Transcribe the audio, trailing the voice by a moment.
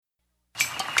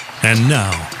And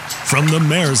now, from the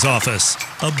mayor's office,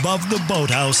 above the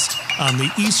boathouse, on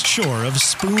the east shore of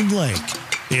Spoon Lake,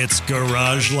 it's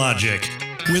Garage Logic,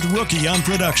 with Rookie on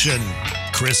production,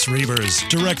 Chris Reavers,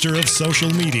 director of social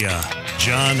media,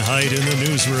 John Hyde in the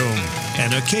newsroom,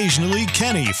 and occasionally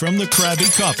Kenny from the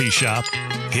Krabby Coffee Shop.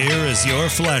 Here is your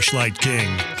flashlight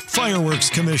king,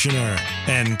 fireworks commissioner,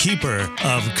 and keeper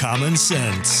of common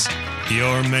sense,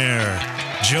 your mayor,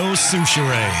 Joe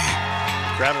Soucheray.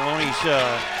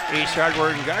 Fratelloni's Ace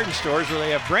Hardware and Garden Stores, where they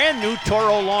have brand new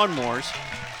Toro lawnmowers,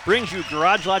 brings you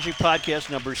Garage Logic podcast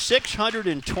number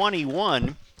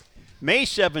 621, May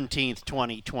 17th,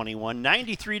 2021.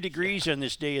 93 degrees on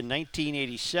this day in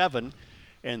 1987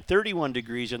 and 31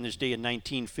 degrees on this day in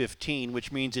 1915,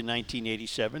 which means in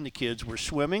 1987 the kids were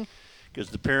swimming because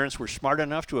the parents were smart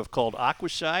enough to have called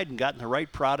Aquacide and gotten the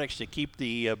right products to keep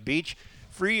the beach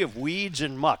free of weeds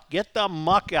and muck. Get the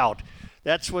muck out.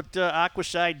 That's what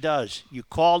Aquacide does. You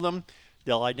call them,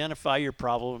 they'll identify your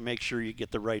problem and make sure you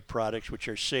get the right products, which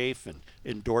are safe and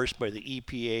endorsed by the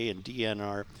EPA and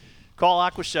DNR. Call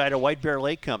Aquacide, a White Bear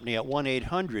Lake company, at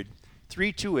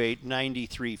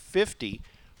 1-800-328-9350,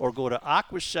 or go to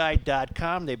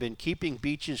aquacide.com. They've been keeping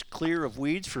beaches clear of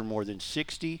weeds for more than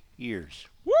 60 years.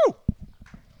 Woo!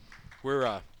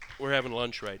 We're having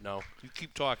lunch right now. You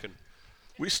keep talking.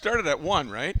 We started at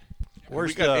 1, right?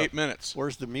 We got 8 minutes.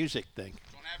 Where's the music thing?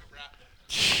 Don't have it, Brad.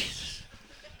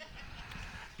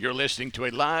 You're listening to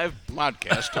a live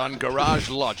podcast on Garage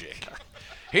Logic.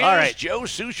 Here's All right. Joe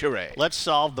Soucheray. Let's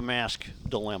solve the mask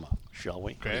dilemma, shall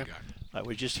we? Okay. I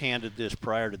was just handed this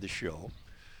prior to the show.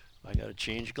 I got to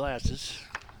change glasses.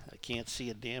 I can't see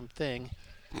a damn thing.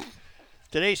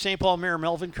 Today, St. Paul Mayor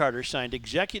Melvin Carter signed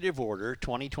Executive Order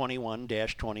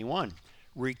 2021-21,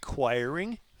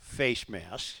 requiring face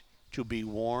masks to be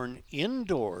worn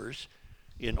indoors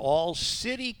in all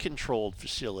city-controlled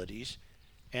facilities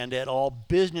and at all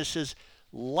businesses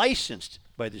licensed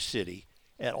by the city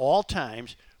at all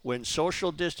times when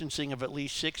social distancing of at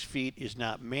least 6 feet is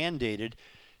not mandated,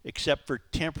 except for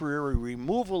temporary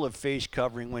removal of face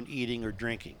covering when eating or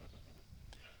drinking.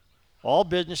 All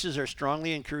businesses are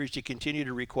strongly encouraged to continue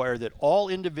to require that all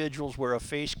individuals wear a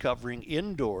face covering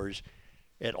indoors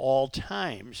at all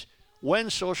times when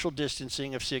social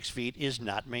distancing of 6 feet is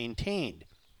not maintained.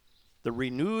 The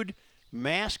renewed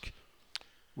mask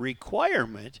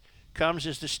requirement comes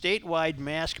as the statewide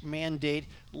mask mandate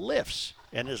lifts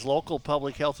and as local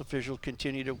public health officials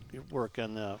continue to work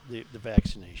on the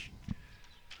vaccination.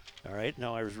 All right,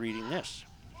 now I was reading this.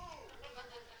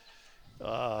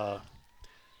 The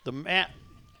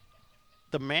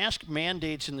mask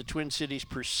mandates in the Twin Cities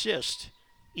persist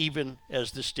even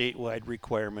as the statewide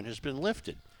requirement has been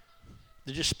lifted.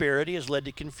 The disparity has led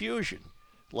to confusion,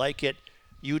 like at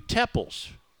Utepils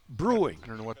Brewing. I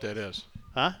don't know what that is.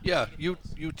 Huh? Yeah,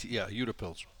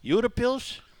 Utapils.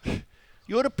 Utepils?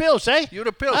 Utepils, eh?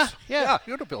 Utapils. Huh? Yeah.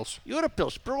 Utapils.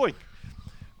 Utepils Brewing,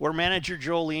 where manager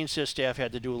Joe Lean says staff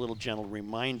had to do a little gentle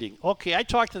reminding. Okay, I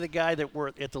talked to the guy that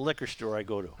worked at the liquor store I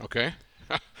go to. Okay.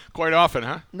 Quite often,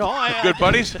 huh? No, Good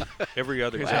buddies? Every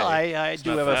other Well, day. I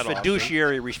do have a that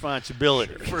fiduciary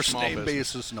responsibility. First Small name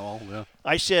business. basis and all. Yeah.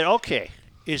 I said, okay,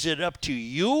 is it up to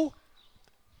you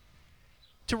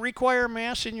to require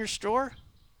masks in your store?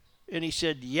 And he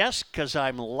said, yes, because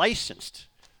I'm licensed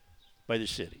by the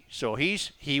city. So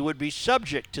he would be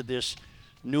subject to this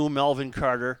new Melvin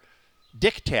Carter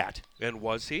diktat. And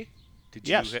was he? Did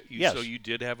Yes, you? yes. So you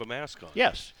did have a mask on.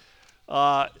 Yes.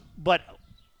 But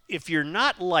if you're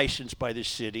not licensed by the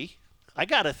city, I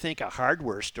got to think a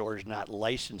hardware store is not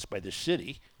licensed by the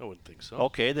city. I wouldn't think so.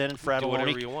 Okay, then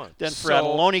whatever you want.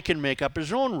 Fratelloni can make up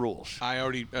his own rules. I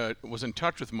already was in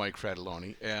touch with Mike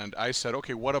Fratelloni, and I said,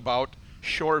 okay, what about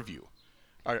Shoreview?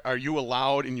 Are you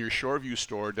allowed in your Shoreview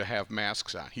store to have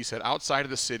masks on? He said, outside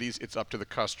of the cities, it's up to the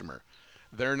customer.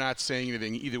 They're not saying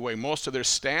anything either way. Most of their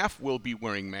staff will be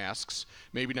wearing masks,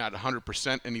 maybe not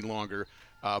 100% any longer,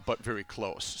 but very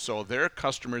close. So their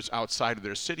customers outside of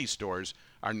their city stores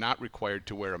are not required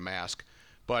to wear a mask.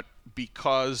 But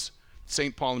because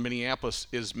St. Paul and Minneapolis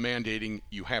is mandating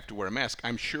you have to wear a mask,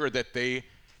 I'm sure that they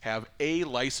have a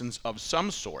license of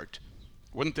some sort.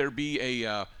 Wouldn't there be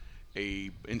a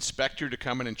inspector to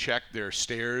come in and check their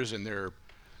stairs and their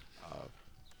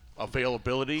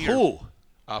availability? Who?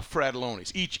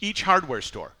 Fratelloni's. Each hardware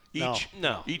store. Each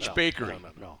bakery.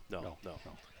 No.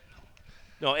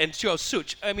 No, and Joe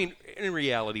Such, I mean, in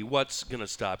reality, what's going to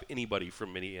stop anybody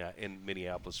from in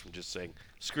Minneapolis from just saying,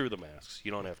 screw the masks, you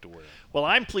don't have to wear them? Well,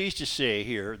 I'm pleased to say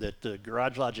here that the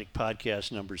Garage Logic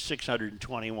podcast number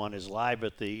 621 is live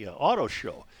at the auto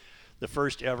show, the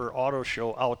first ever auto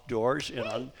show outdoors, and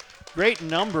a great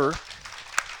number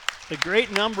A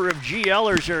great number of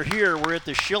GLers are here. We're at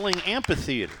the Schilling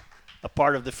Amphitheater, a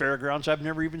part of the fairgrounds I've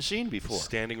never even seen before.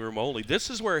 Standing room only. This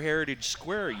is where Heritage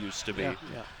Square used to be.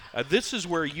 Yeah. This is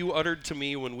where you uttered to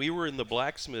me when we were in the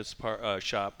blacksmith's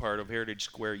shop part of Heritage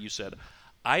Square, you said,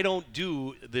 I don't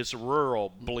do this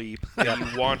rural bleep,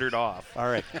 and you wandered off. All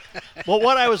right. Well,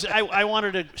 what I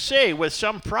wanted to say with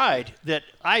some pride that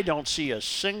I don't see a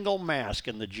single mask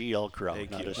in the GL crowd.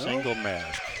 Thank Not you. a single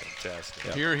mask.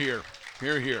 Fantastic. Here, here.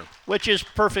 Here, here. Which is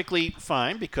perfectly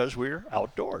fine because we're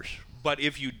outdoors. But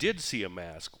if you did see a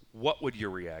mask, what would your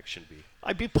reaction be?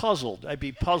 I'd be puzzled.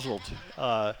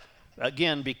 But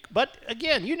again,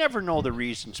 you never know the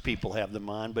reasons people have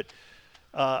them on. But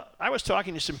I was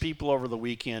talking to some people over the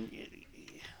weekend.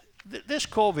 This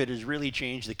COVID has really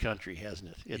changed the country,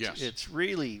 hasn't it? Yes. It's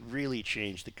really, really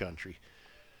changed the country.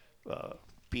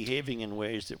 Behaving in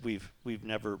ways that we've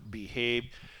never behaved.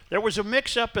 There was a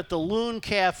mix-up at the Loon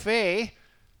Cafe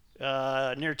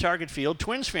near Target Field.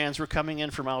 Twins fans were coming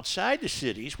in from outside the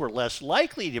cities, were less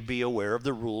likely to be aware of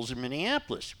the rules in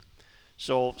Minneapolis.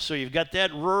 So you've got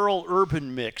that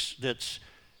rural-urban mix that's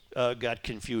got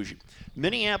confusion.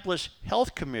 Minneapolis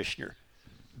Health Commissioner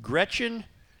Gretchen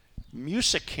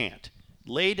Musicant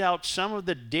laid out some of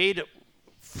the data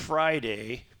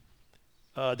Friday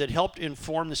that helped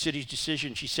inform the city's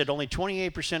decision. She said only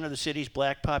 28% of the city's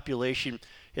black population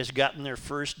has gotten their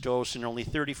first dose and only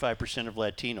 35% of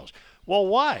Latinos. Well,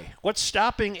 why? What's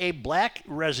stopping a black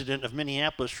resident of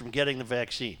Minneapolis from getting the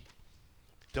vaccine?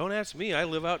 Don't ask me. I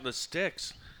live out in the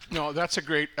sticks. No, that's a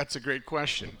great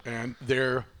question. And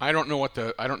I don't know what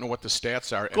the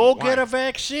stats are. Go and why. get a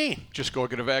vaccine. Just go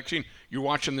get a vaccine. You're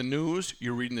watching the news.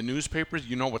 You're reading the newspapers.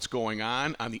 You know what's going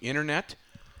on the internet.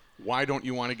 Why don't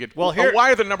you want to get? Well,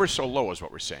 why are the numbers so low? Is what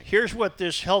we're saying. Here's what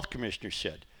this health commissioner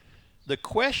said. The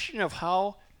question of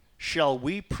how shall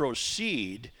we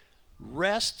proceed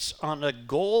rests on a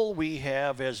goal we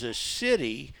have as a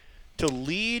city to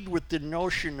lead with the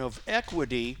notion of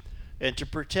equity and to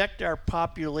protect our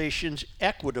populations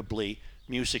equitably,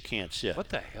 Musicant said. What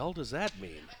the hell does that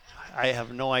mean? I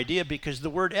have no idea because the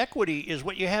word equity is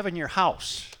what you have in your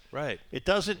house. Right. It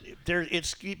doesn't.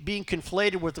 It's being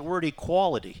conflated with the word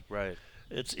equality. Right.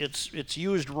 It's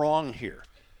used wrong here.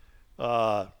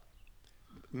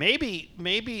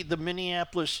 Maybe the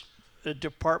Minneapolis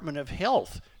Department of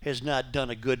Health has not done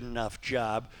a good enough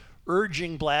job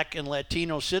urging black and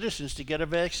Latino citizens to get a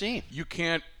vaccine. You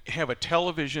can't have a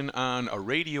television on, a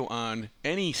radio on,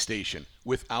 any station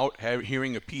without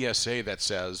hearing a PSA that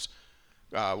says,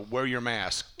 wear your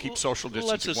mask, keep social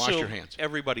distancing, wash your hands.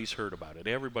 Everybody's heard about it.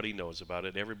 Everybody knows about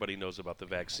it. Everybody knows about the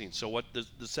vaccine. So what the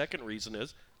second reason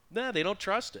is, they don't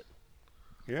trust it.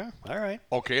 Yeah, all right.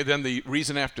 Okay, then the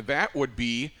reason after that would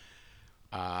be,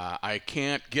 I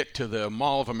can't get to the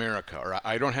Mall of America, or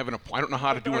I don't know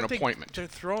how to do an appointment. They're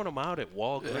throwing them out at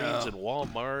Walgreens and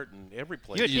Walmart and every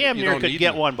place. You damn near could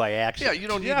get one by accident. Yeah, you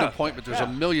don't need an appointment. There's a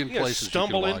million places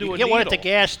stumble you can into walk. a Get one at the needle.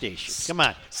 gas station. Come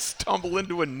on. Stumble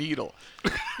into a needle.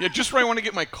 Yeah, just where I want to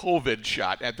get my COVID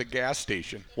shot, at the gas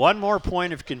station. One more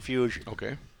point of confusion.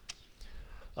 Okay.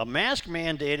 A mask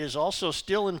mandate is also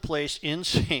still in place in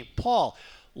St. Paul.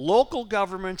 Local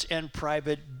governments and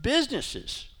private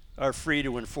businesses are free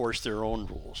to enforce their own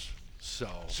rules.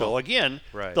 So again,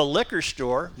 Right. the liquor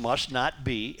store must not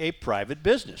be a private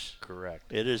business.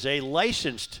 Correct. It is a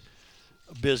licensed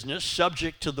business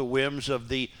subject to the whims of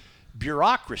the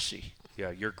bureaucracy.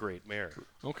 Yeah, you're great, Mayor.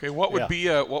 Okay, what would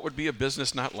Yeah. be a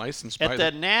business not licensed by At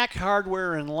the Knack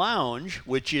Hardware and Lounge,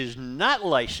 which is not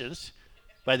licensed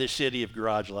by the city of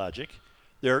Garage Logic,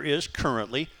 there is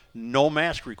currently no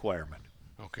mask requirement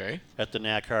Okay. at the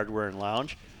Knack Hardware and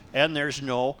Lounge, and there's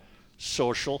no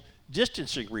social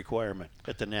distancing requirement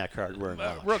at the Knack Hardware and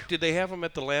Lounge. Rook, did they have them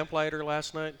at the Lamplighter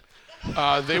last night?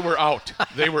 They were out.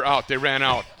 They ran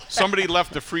out. Somebody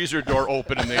left the freezer door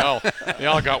open, and they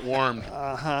all got warmed.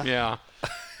 Uh-huh. Yeah.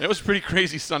 It was a pretty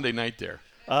crazy Sunday night there.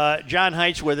 John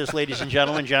Height's with us, ladies and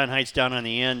gentlemen. John Height's down on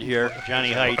the end here.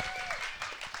 Johnny Height.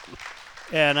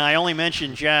 And I only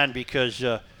mention John because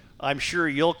I'm sure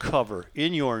you'll cover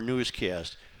in your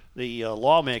newscast the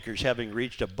lawmakers having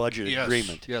reached a budget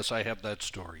agreement. Yes, I have that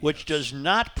story. Which does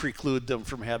not preclude them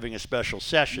from having a special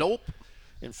session. Nope.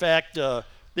 In fact,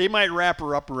 they might wrap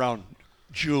her up around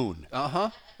June.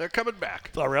 They're coming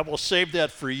back. All right, we'll save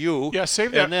that for you. Yeah,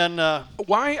 save that. And then,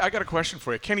 Why? I got a question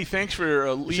for you. Kenny, thanks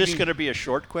for leaving. is this going to be a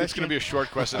short question? It's going to be a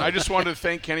short question. I just wanted to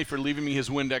thank Kenny for leaving me his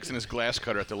Windex and his glass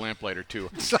cutter at the Lamplighter, too.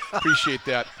 Appreciate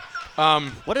that.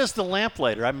 What is the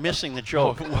lamplighter? I'm missing the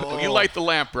joke. You light the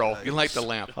lamp, bro. You light the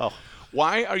lamp. Oh.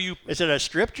 Why are you... Is it a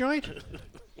strip joint?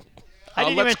 I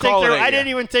didn't let's even think call it there. a- I didn't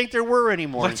even think there were any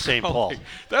more in St. Paul.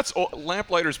 That's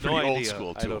Lamplighter's pretty No old idea.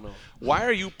 school I too. don't know. Why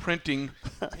are you printing?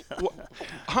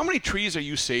 How many trees are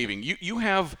you saving? You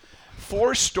have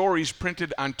 4 stories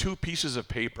printed on 2 pieces of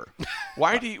paper.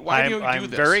 Why do you do I'm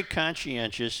this? very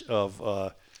conscientious of.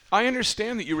 I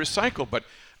understand that you recycle, but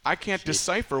I can't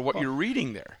decipher what you're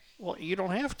reading there. Well, you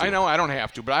don't have to. I know I don't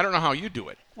have to, but I don't know how you do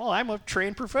it. Well, I'm a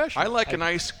trained professional. I like a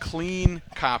nice, clean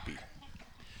copy.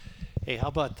 Hey, how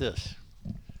about this?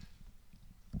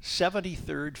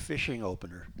 73rd fishing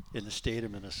opener in the state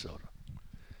of Minnesota.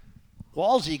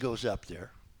 Walsey goes up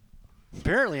there,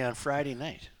 apparently on Friday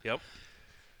night, Yep.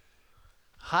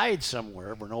 hides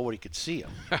somewhere where nobody could see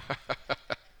him.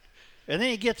 And then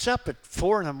he gets up at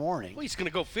 4 in the morning. Well, he's going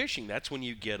to go fishing. That's when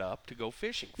you get up to go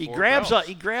fishing. He 4 grabs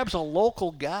bells. a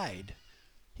local guide.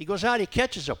 He goes out. He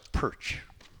catches a perch.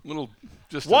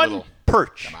 Just One a little.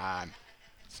 perch. Come on.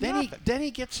 Then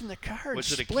he gets in the car and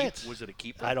Was it splits. was it a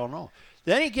keeper? I don't know.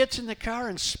 Then he gets in the car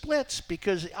and splits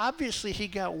because obviously he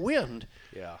got wind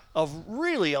Yeah. of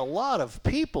really a lot of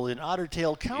people in Otter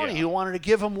Tail County Yeah. who wanted to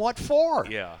give him what for.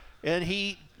 Yeah. And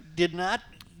he did not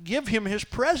give him his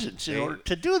presents in order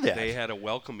to do that. They had a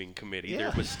welcoming committee. Yeah.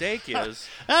 Their mistake is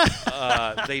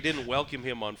they didn't welcome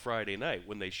him on Friday night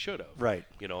when they should have. Right.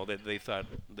 You know, they thought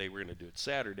they were going to do it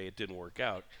Saturday. It didn't work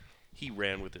out. He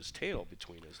ran with his tail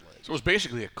between his legs. So it was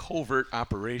basically a covert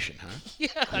operation, huh? Yeah.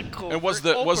 And was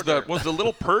the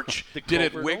little perch? The Did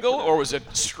it covert wiggle, opener. or was it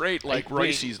straight like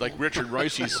Ricey's, like Richard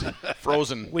Ricey's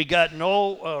frozen? We got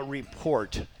no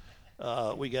report.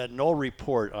 We got no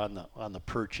report on the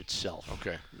perch itself.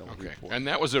 Okay. No Okay. report. And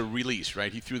that was a release,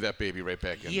 right? He threw that baby right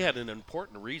back in. He had an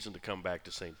important reason to come back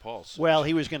to St. Paul's. Well,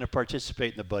 he was going to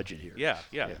participate in the budget here. Yeah.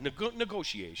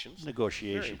 Negotiations.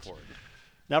 Negotiations. Very important.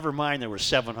 Never mind, there were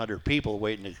 700 people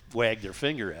waiting to wag their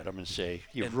finger at him and say,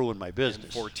 "You've ruined my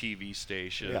business." 4 TV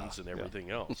stations Yeah, and yeah. everything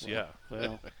else. Yeah.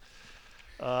 Well,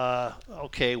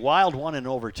 okay, Wild won in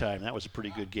overtime. That was a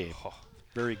pretty good game.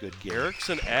 Very good game.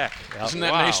 Erickson Eck. Isn't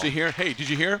that Wow. nice to hear? Hey, did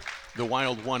you hear? The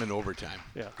Wild won in overtime.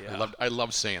 Yeah. I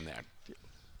love saying that.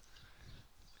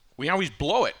 We always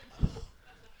blow it.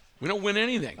 We don't win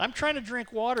anything. I'm trying to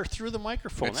drink water through the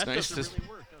microphone. It's that nice doesn't to- really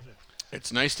work, does it?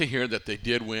 It's nice to hear that they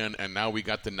did win, and now we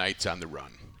got the Knights on the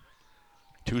run.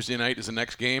 Tuesday night is the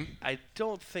next game. I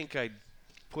don't think I'd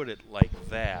put it like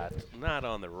that. Not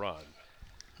on the run.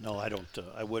 No, I don't.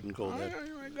 I wouldn't go that.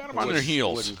 I got them on their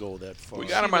heels. Wouldn't go that far. We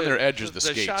got them on their edges, the The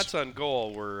skates. shots on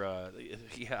goal were,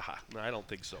 yeah, no, I don't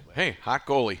think so, man. Hey, hot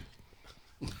goalie.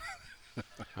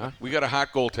 Huh? We got a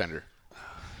hot goaltender.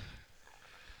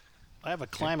 I have a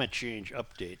climate change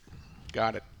update.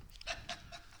 Got it.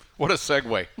 What a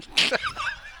segue.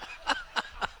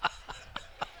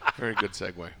 Very good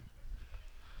segue.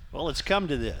 Well, it's come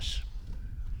to this.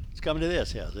 It's come to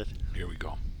this, has it? Here we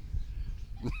go.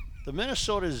 The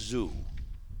Minnesota Zoo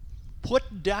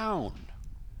put down.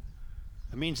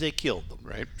 That means they killed them.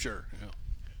 Right? Sure. Yeah.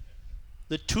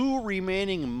 The 2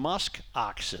 remaining musk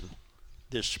oxen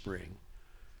this spring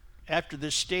after the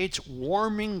state's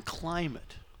warming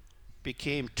climate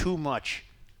became too much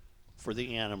for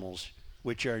the animals,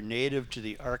 which are native to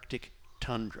the Arctic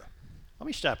tundra. Let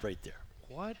me stop right there.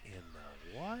 What in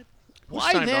the what?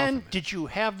 Why signed off then on that? did you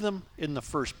have them in the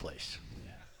first place?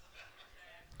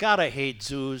 God, I hate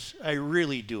zoos. I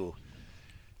really do.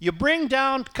 You bring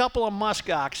down a couple of musk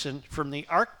oxen from the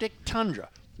Arctic tundra.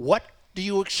 What do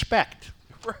you expect?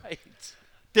 Right.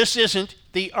 This isn't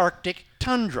the Arctic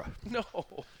tundra. No.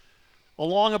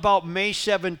 Along about May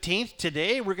 17th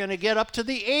today, we're going to get up to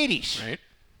the 80s. Right?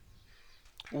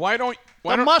 Why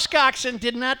The musk oxen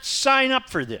did not sign up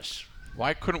for this.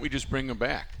 why couldn't we just bring them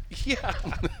back? Yeah.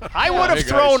 I would have Hey,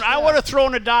 thrown. guys. I would have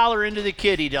thrown $1 into the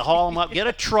kitty to haul them up, get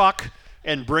a truck,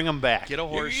 and bring them back. Get a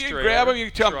horse You trailer. grab them, you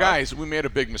tell them, truck. guys, we made a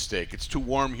big mistake. It's too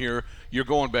warm here. You're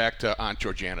going back to Aunt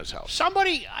Georgiana's house.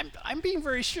 Somebody, I'm being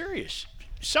very serious.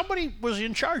 Somebody was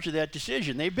in charge of that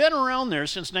decision. They've been around there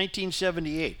since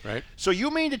 1978. Right. So you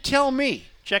mean to tell me?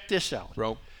 Check this out.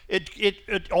 Bro.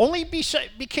 It only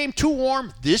became too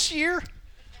warm this year.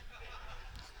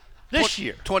 This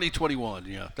year. 2021,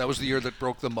 yeah. That was the year that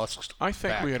broke the musks. I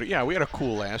think back. we had a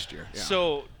cool last year. Yeah.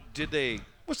 So did they?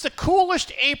 Was the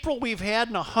coolest April we've had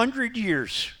in 100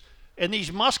 years, and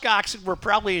these musk oxen were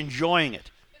probably enjoying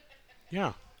it.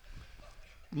 yeah.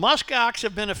 Musk ox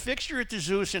have been a fixture at the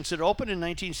zoo since it opened in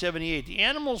 1978. The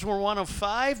animals were one of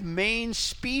 5 main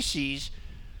species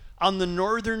on the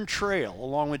Northern Trail,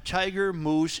 along with tiger,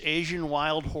 moose, Asian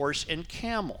wild horse, and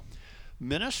camel.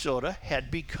 Minnesota had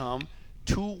become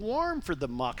too warm for the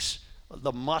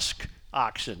musk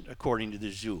oxen, according to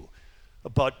the zoo.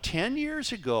 About 10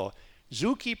 years ago,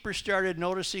 Zookeepers started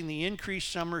noticing the increased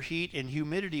summer heat and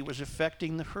humidity was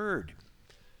affecting the herd.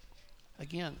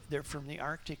 Again, they're from the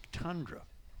Arctic tundra.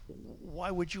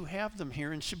 Why would you have them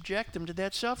here and subject them to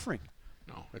that suffering?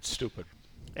 No, it's stupid.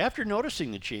 After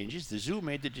noticing the changes, the zoo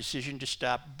made the decision to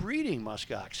stop breeding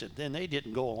musk oxen. Then they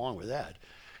didn't go along with that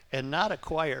and not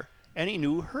acquire any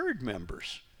new herd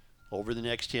members. Over the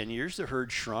next 10 years, the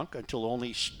herd shrunk until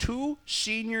only 2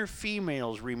 senior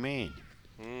females remained.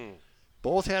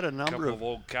 Both had a number Couple of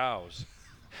old cows.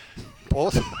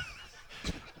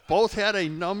 both had a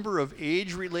number of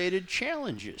age-related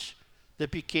challenges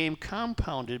that became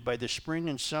compounded by the spring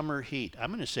and summer heat. I'm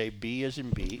going to say B as in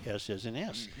B, S as in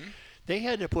S. They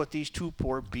had to put these 2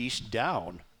 poor beasts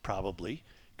down, probably,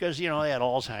 because, they had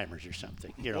Alzheimer's or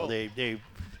something.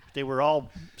 They were all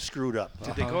screwed up.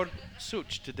 Did they go,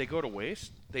 Such, did they go to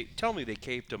waste? They tell me they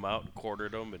caped them out and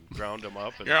quartered them and ground them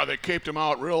up. And, Yeah, they caped them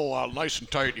out real nice and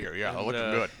tight here. Yeah, and, looking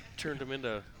good. Turned them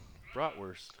into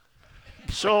bratwurst.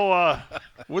 So,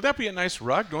 Would that be a nice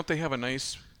rug? Don't they have a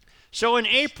nice... So in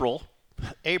April,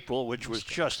 which was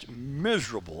just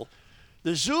miserable,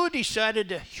 the zoo decided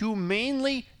to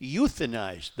humanely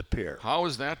euthanize the pair. How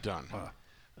is that done?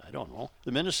 I don't know.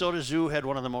 The Minnesota Zoo had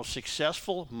one of the most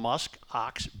successful musk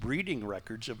ox breeding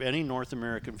records of any North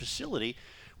American facility,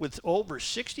 with over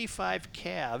 65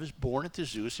 calves born at the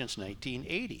zoo since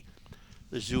 1980.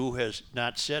 The zoo has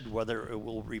not said whether it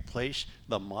will replace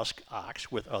the musk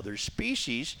ox with other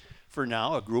species. For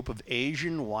now, a group of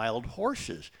Asian wild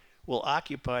horses will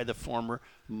occupy the former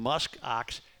musk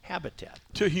ox habitat.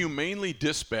 To humanely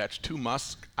dispatch 2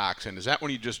 musk oxen, is that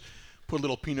when you just put a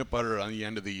little peanut butter on the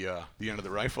end of the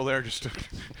rifle there, just to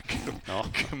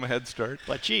give them a head start?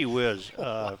 But gee whiz,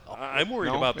 I'm worried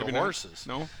No, about the maybe not. horses.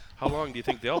 No? How long do you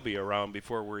think they'll be around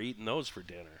before we're eating those for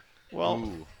dinner? well,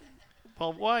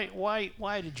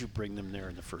 why did you bring them there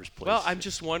in the first place? Well, I'm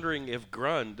just wondering if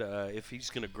Grund, if he's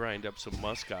going to grind up some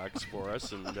muskox for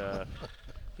us and,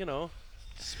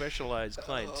 specialized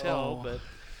clientele. But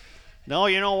No,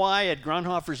 you know why? At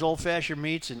Grunhofer's Old Fashioned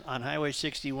Meats on Highway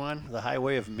 61, the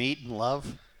highway of meat and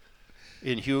love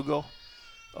in Hugo,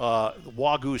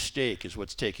 Wagyu steak is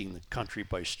what's taking the country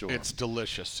by storm. It's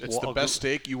delicious. It's the Wagyu- best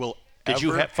steak you will Did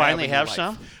you ever finally in your have life.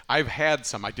 some? I've had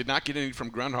some. I did not get any from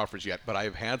Grunhofer's yet, but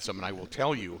I've had some, and I will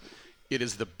tell you, it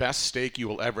is the best steak you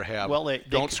will ever have. Well,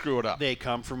 Don't screw it up. They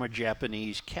come from a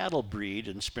Japanese cattle breed,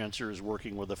 and Spencer is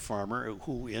working with a farmer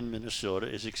who in Minnesota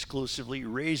is exclusively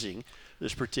raising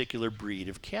this particular breed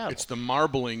of cattle. It's the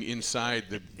marbling inside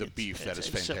the beef that is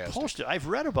It's fantastic. supposed to. I've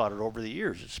read about it over the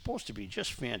years. It's supposed to be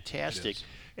just fantastic,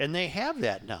 and they have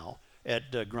that now at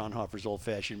Grunhofer's Old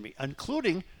Fashioned Meat,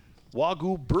 including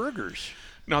Wagyu burgers.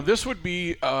 Now, this would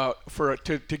be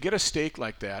to get a steak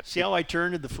like that. See how I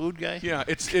turned to the food guy? Yeah,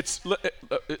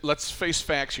 let's face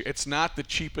facts here. It's not the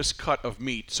cheapest cut of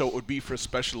meat, so it would be for a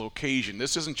special occasion.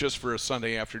 This isn't just for a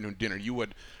Sunday afternoon dinner. You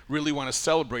would really want to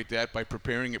celebrate that by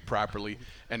preparing it properly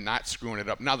and not screwing it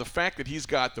up. Now, the fact that he's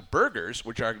got the burgers,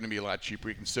 which are going to be a lot cheaper,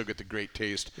 you can still get the great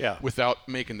taste without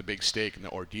making the big steak and the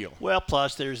ordeal. Well,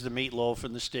 plus there's the meatloaf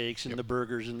and the steaks and the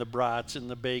burgers and the brats and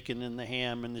the bacon and the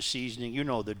ham and the seasoning. You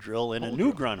know the drill. And a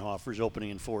new Grunhofer's opening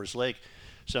in Forest Lake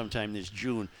sometime this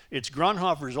June. It's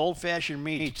Grunhofer's Old Fashioned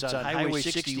Meats on Highway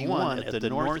 61 at the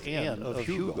north end of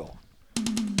Hugo.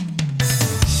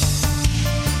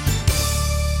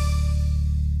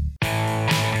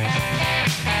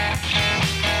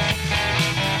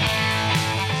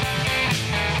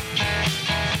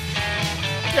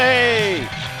 Hey!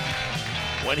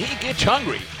 When he gets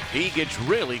hungry, he gets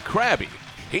really crabby.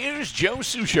 Here's Joe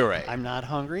Souchere. I'm not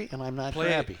hungry and I'm not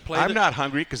Play- happy. play I'm the- not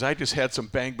hungry because I just had some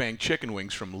Bang Bang chicken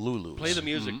wings from Lulu's. Play the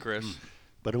music, Chris.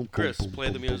 Ba-dum, Chris, boom, boom, play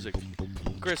the boom, music. boom, boom, boom,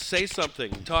 boom. Chris, say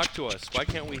something. Talk to us. Why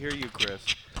can't we hear you, Chris?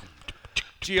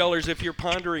 GLers, if you're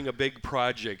pondering a big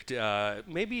project,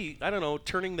 maybe, I don't know,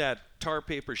 turning that tar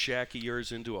paper shack of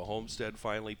yours into a homestead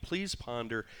finally, please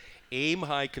ponder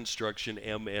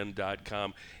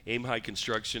aimhighconstructionmn.com. Aim High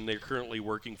Construction, they're currently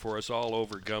working for us all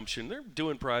over Gumption. They're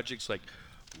doing projects like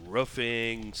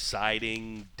roofing,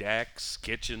 siding, decks,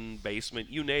 kitchen, basement,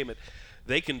 you name it.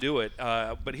 They can do it.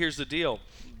 But here's the deal.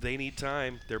 They need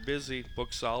time. They're busy,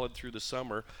 booked solid through the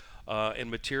summer. And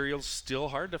materials still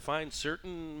hard to find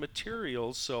certain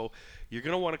materials, so you're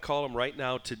going to want to call them right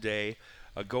now today.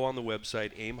 Go on the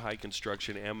website, Aim High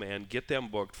Construction MN, get them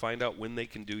booked, find out when they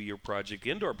can do your project.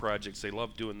 Indoor projects, they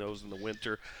love doing those in the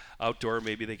winter. Outdoor,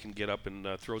 maybe they can get up and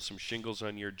throw some shingles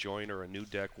on your joint or a new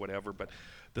deck, whatever. But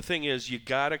the thing is, you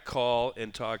got to call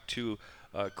and talk to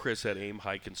Chris at Aim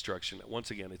High Construction. Once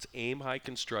again, it's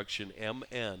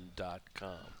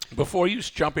aimhighconstructionmn.com. Before you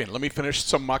jump in, let me finish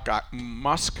some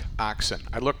musk oxen.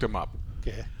 I looked them up.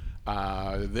 Okay.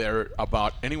 They're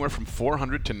about anywhere from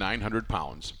 400 to 900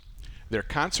 pounds. Their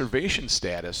conservation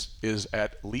status is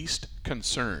at least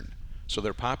concern, so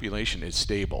their population is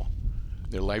stable.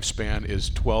 Their lifespan is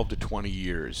 12 to 20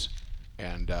 years,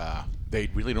 and they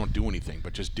really don't do anything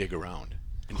but just dig around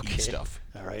and eat stuff.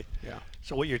 All right. Yeah.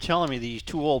 So what you're telling me, these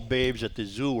two old babes at the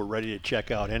zoo were ready to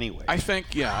check out anyway. I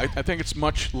think, I think it's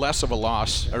much less of a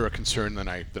loss or a concern than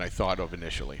I thought of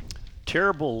initially.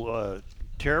 Terrible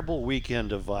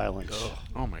weekend of violence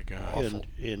Oh my God.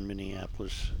 in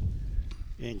Minneapolis,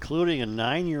 including a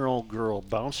 9-year-old girl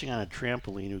bouncing on a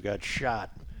trampoline who got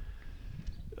shot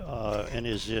and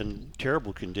is in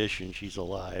terrible condition. She's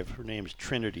alive. Her name's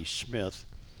Trinity Smith.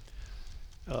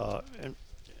 And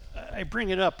I bring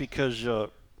it up because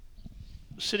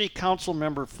City Council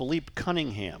member Philippe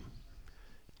Cunningham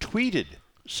tweeted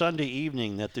Sunday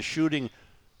evening that the shooting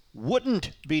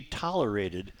wouldn't be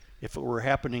tolerated if it were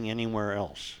happening anywhere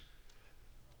else.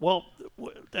 Well,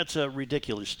 that's a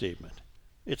ridiculous statement.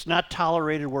 It's not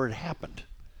tolerated where it happened.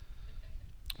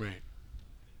 Right.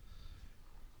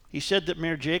 He said that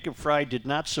Mayor Jacob Frey did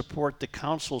not support the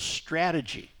council's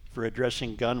strategy for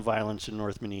addressing gun violence in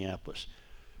North Minneapolis.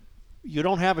 You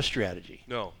don't have a strategy.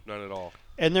 No, none at all.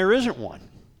 And there isn't one,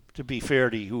 to be fair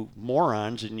to you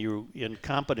morons and you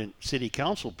incompetent city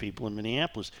council people in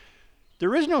Minneapolis.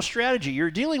 There is no strategy.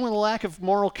 You're dealing with a lack of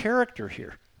moral character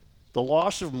here, the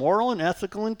loss of moral and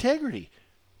ethical integrity.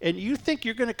 And you think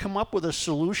you're going to come up with a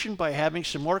solution by having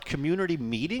some more community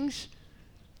meetings?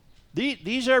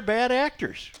 These are bad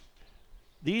actors.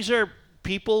 These are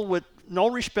people with no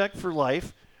respect for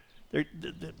life.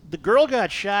 The girl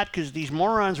got shot because these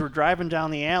morons were driving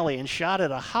down the alley and shot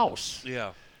at a house.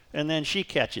 Yeah. And then she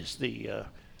catches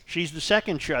she's the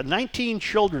second shot. 19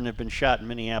 children have been shot in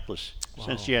Minneapolis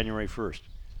since January 1st.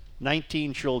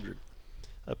 19 children.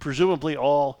 Presumably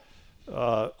all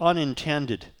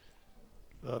unintended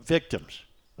victims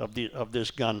of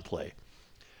this gunplay.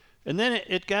 And then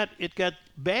it got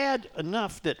bad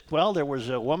enough that, well, there was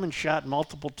a woman shot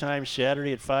multiple times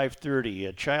Saturday at 5:30.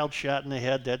 A child shot in the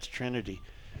head, that's Trinity.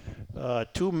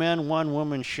 2 men, 1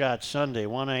 woman shot Sunday,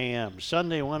 1 a.m.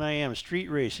 Sunday, 1 a.m., street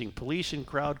racing, police and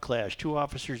crowd clash, 2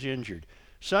 officers injured.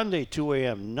 Sunday, 2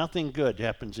 a.m., nothing good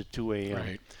happens at 2 a.m.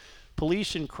 Right.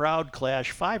 Police and crowd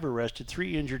clash, 5 arrested,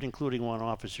 3 injured, including 1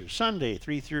 officer. Sunday,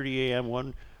 3:30 a.m.,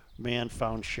 1 man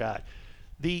found shot.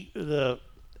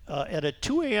 At a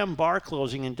 2 a.m. bar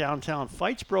closing in downtown,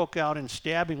 fights broke out and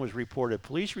stabbing was reported.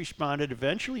 Police responded,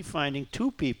 eventually finding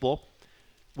 2 people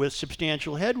with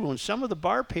substantial head wounds. Some of the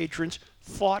bar patrons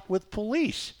fought with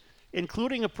police,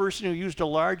 including a person who used a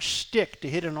large stick to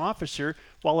hit an officer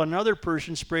while another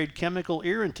person sprayed chemical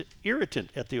irritant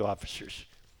at the officers.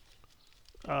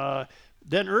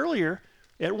 Then earlier,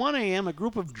 at 1 a.m., a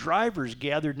group of drivers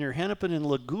gathered near Hennepin and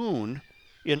Lagoon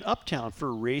in Uptown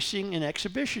for racing and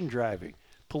exhibition driving.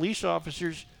 Police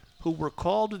officers who were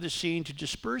called to the scene to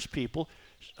disperse people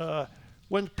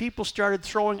when people started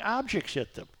throwing objects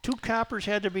at them. 2 coppers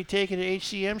had to be taken to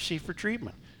HCMC for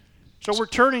treatment. So we're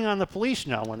turning on the police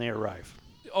now when they arrive.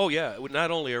 Oh, yeah. Not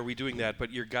only are we doing that,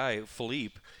 but your guy,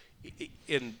 Philippe,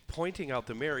 in pointing out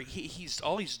the mayor, he's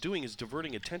all he's doing is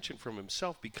diverting attention from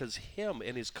himself because him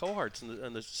and his cohorts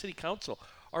and the city council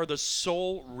are the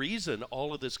sole reason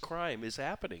all of this crime is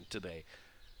happening today.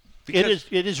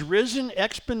 It has risen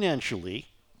exponentially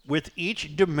with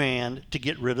each demand to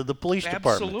get rid of the police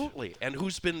department. Absolutely. And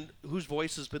whose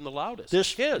voice has been the loudest?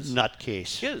 This His.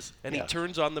 nutcase. His. And Yeah. he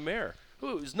turns on the mayor,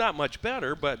 who is not much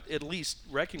better, but at least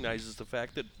recognizes the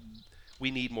fact that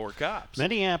we need more cops.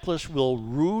 Minneapolis will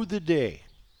rue the day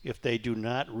if they do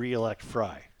not reelect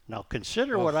Frey. Now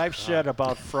consider what I've said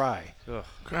about Frey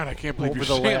God, I can't believe over you're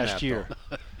the saying last that, year.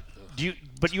 though.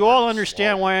 But you all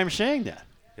understand why I'm saying that.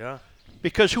 Yeah.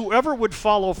 Because whoever would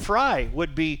follow Frey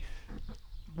would be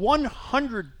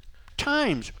 100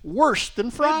 times worse than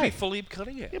That'd Frey. be Philippe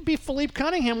Cunningham. It'd be Philippe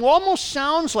Cunningham, who almost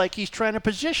sounds like he's trying to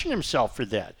position himself for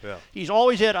that. Yeah. He's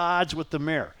always at odds with the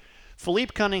mayor.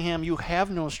 Philippe Cunningham, you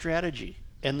have no strategy.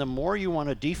 And the more you want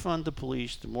to defund the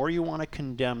police, the more you want to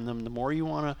condemn them, the more you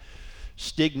want to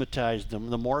stigmatize them,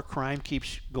 the more crime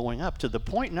keeps going up, to the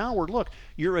point now where, look,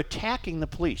 you're attacking the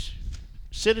police.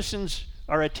 Citizens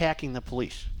are attacking the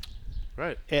police.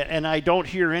 Right. And I don't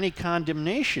hear any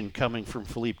condemnation coming from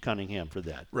Philippe Cunningham for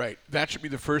that. Right. That should be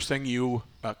the first thing you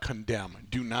condemn.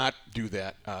 Do not do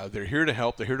that. They're here to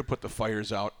help. They're here to put the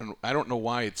fires out. And I don't know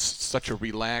why it's such a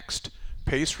relaxed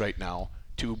pace right now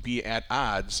to be at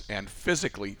odds and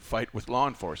physically fight with law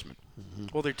enforcement.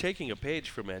 Well, they're taking a page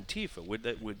from Antifa,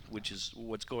 which is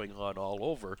what's going on all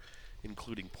over,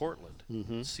 including Portland,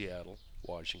 Seattle,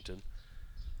 Washington.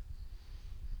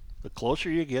 the closer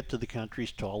you get to the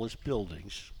country's tallest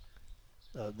buildings,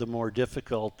 the more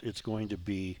difficult it's going to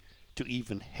be to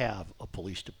even have a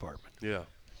police department. Yeah.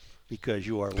 Because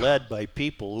you are led by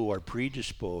people who are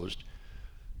predisposed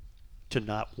to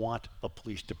not want a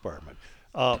police department.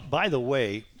 By the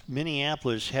way,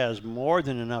 Minneapolis has more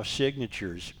than enough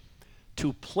signatures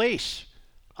to place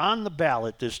on the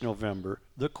ballot this November.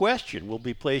 The question will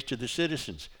be placed to the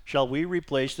citizens. Shall we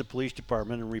replace the police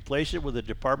department and replace it with a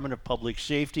Department of Public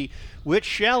Safety, which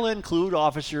shall include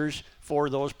officers for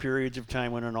those periods of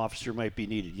time when an officer might be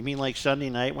needed? You mean like Sunday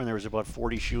night when there was about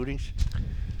 40 shootings?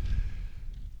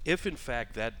 If in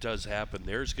fact that does happen,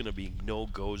 there's going to be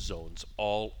no-go zones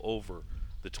all over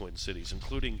the Twin Cities,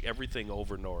 including everything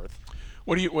over north.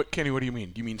 Kenny, what do you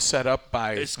mean? Do you mean set up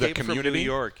by Escape the community? from New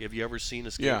York. Have you ever seen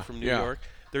Escape from New yeah. York?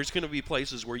 There's going to be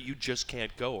places where you just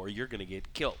can't go or you're going to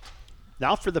get killed.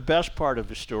 Now for the best part of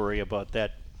the story about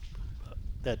that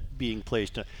being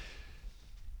placed.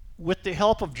 With the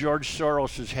help of George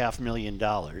Soros'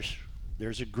 $500,000,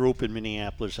 there's a group in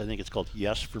Minneapolis, I think it's called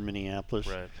Yes for Minneapolis.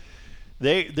 Right.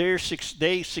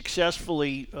 They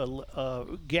successfully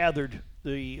gathered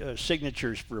the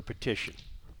signatures for a petition.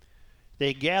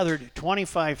 They gathered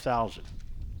 25,000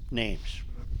 names.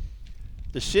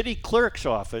 The city clerk's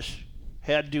office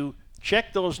had to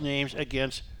check those names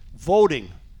against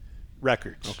voting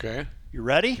records. Okay. You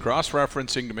ready?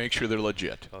 Cross-referencing to make sure they're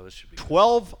legit. Oh, this should be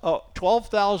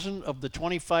 12,000 of the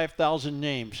 25,000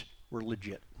 names were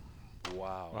legit.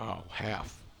 wow. Wow,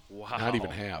 half. Wow. Not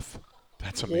even half.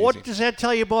 That's amazing. What does that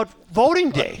tell you about voting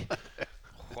day?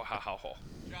 Wow.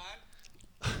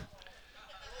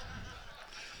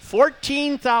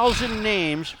 14,000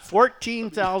 names Do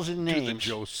the names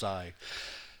Joe sigh.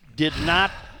 did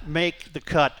not make the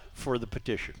cut for the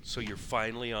petition. So you're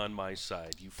finally on my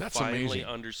side. You That's finally amazing.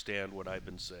 understand what I've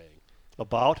been saying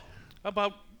About?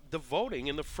 about the voting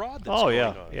and the fraud that's Oh, going yeah,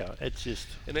 on. yeah. It's just,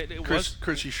 And it Chris, was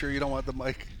Chris, you sure you don't want the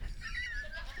mic?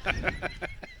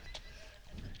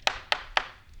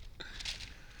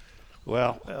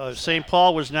 well, St.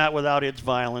 Paul was not without its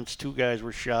violence. 2 guys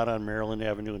were shot on Maryland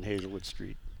Avenue and Hazelwood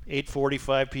Street.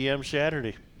 8:45 p.m.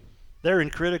 Saturday. They're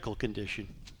in critical condition.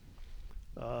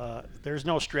 There's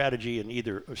no strategy in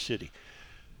either city.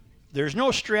 There's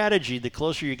no strategy the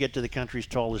closer you get to the country's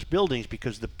tallest buildings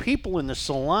because the people in the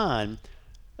salon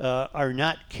are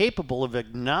not capable of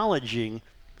acknowledging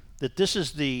that this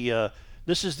is the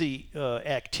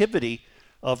activity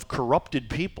of corrupted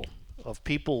people, of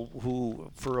people who,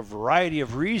 for a variety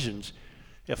of reasons,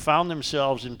 have found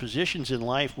themselves in positions in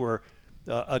life where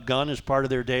a gun is part of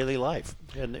their daily life,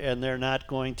 and they're not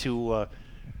going to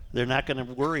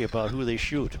worry about who they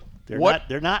shoot.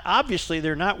 They're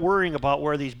not worrying about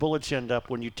where these bullets end up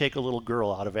when you take a little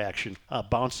girl out of action,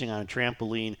 bouncing on a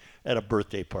trampoline at a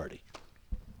birthday party.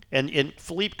 And in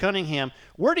Philippe Cunningham,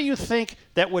 where do you think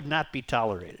that would not be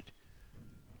tolerated?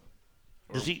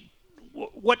 Does he?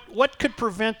 What could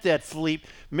prevent that, Philippe?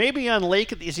 Maybe on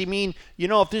Lake. Does he mean,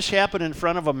 if this happened in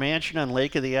front of a mansion on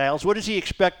Lake of the Isles, what does he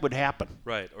expect would happen?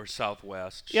 right or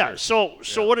Southwest. Yeah. Sure.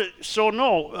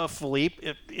 No,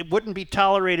 Philippe, it wouldn't be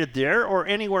tolerated there or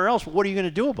anywhere else. What are you going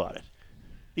to do about it?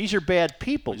 These are bad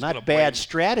people, He's gonna not bad blame-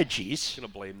 strategies. He's going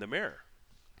to blame the mayor.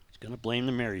 He's going to blame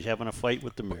the mayor. He's having a fight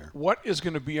with the mayor. What is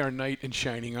going to be our knight in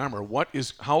shining armor?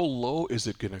 How low is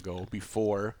it going to go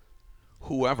before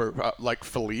whoever, like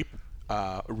Philippe,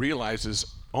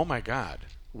 realizes, oh my God,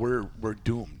 we're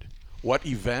doomed? What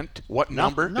event? What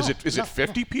number? Is it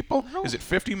 50 people? No. Is it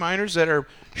 50 miners that are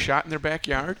shot in their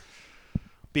backyard?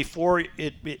 Before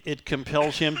it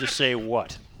compels him to say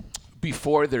what?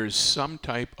 Before there's some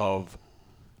type of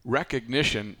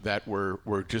recognition that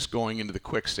we're just going into the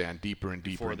quicksand deeper and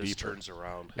deeper Before and this deeper. turns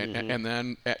around. And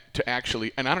then to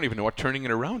actually, and I don't even know what turning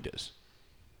it around is.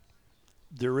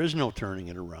 There is no turning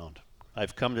it around.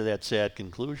 I've come to that sad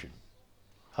conclusion.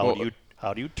 How Well,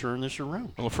 do you turn this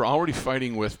around? Well, if we're already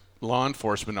fighting with law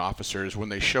enforcement officers when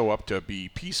they show up to be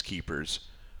peacekeepers,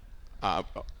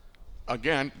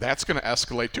 again, that's going to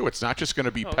escalate too. It's not just going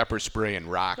to be pepper spray and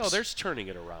rocks. No, there's turning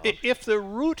it around. If the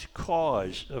root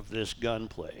cause of this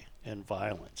gunplay and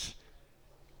violence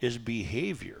is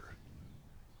behavior,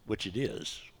 which it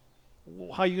is,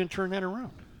 how are you going to turn that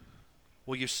around?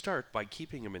 Well, you start by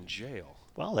keeping him in jail.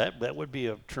 Well, that would be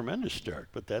a tremendous start,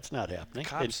 but that's not happening.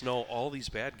 Cops know all these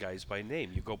bad guys by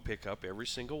name. You go pick up every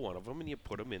single one of them and you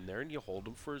put them in there and you hold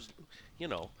them for,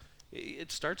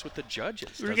 it starts with the judges.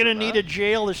 We're does going to it need not? a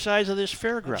jail the size of this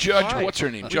fairground. Judge, Right. what's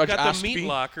her name? We've Judge got the meat Ostby?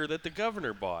 locker that the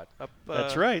governor bought.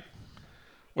 That's right.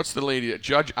 What's the lady?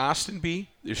 Judge Ostenby?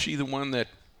 Is she the one that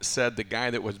said the guy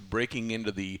that was breaking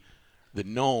into the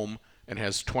Nome and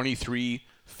has 23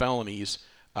 felonies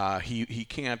he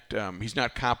can't. He's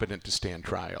not competent to stand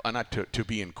trial, not to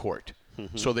be in court.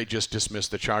 So they just dismiss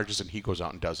the charges, and he goes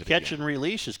out and does it Catch again. and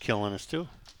release is killing us too.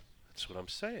 That's what I'm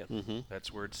saying.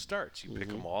 That's where it starts. You pick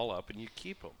them all up and you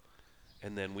keep them.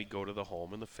 And then we go to the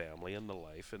home and the family and the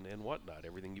life and whatnot,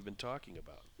 everything you've been talking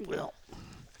about. Well,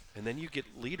 And then you get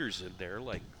leaders in there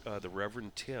like the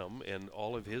Reverend Tim and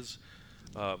all of his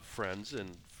friends and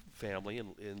family,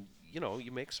 and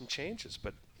you make some changes.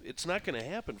 But it's not going to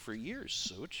happen for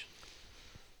years, Such.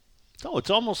 no, it's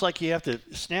almost like you have to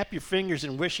snap your fingers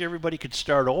and wish everybody could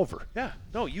start over. Yeah.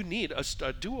 No, you need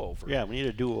a do-over. Yeah, we need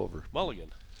a do-over.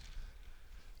 Mulligan.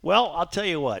 Well, I'll tell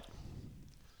you what.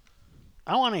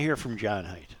 I want to hear from John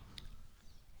Haidt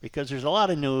because there's a lot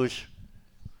of news,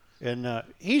 and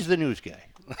he's the news guy.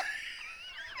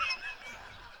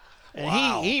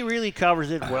 And he really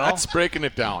covers it well. That's breaking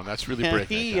it down. That's really And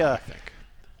breaking he, it down, I think.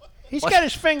 He's got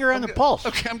his finger on the pulse.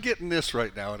 Okay, I'm getting this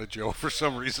right now out of Joe for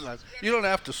some reason. You don't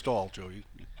have to stall, Joe. You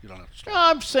don't have to stall. No,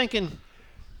 I'm thinking,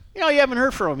 you haven't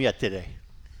heard from him yet today.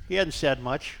 He hasn't said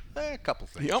much. A couple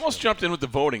things. He almost jumped in with the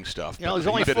voting stuff. There's but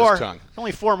only he bit four. his tongue. There's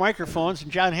only 4 microphones,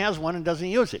 and John has one and doesn't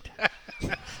use it.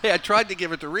 Hey, I tried to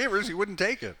give it to Reavers. He wouldn't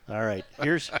take it. All right.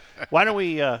 Why don't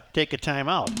we take a time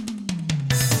out?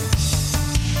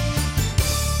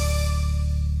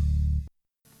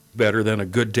 Better than a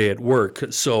good day at work.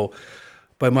 So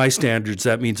by my standards,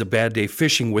 that means a bad day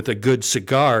fishing with a good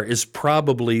cigar is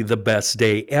probably the best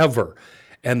day ever.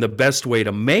 And the best way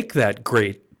to make that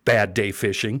great bad day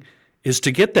fishing is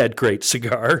to get that great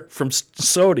cigar from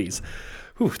Sody's.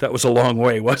 Whew, that was a long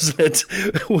way, wasn't it?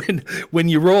 When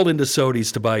you roll into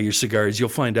Sody's to buy your cigars, you'll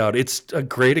find out it's a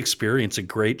great experience, a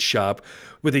great shop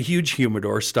with a huge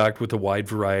humidor stocked with a wide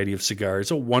variety of cigars,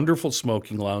 a wonderful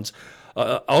smoking lounge,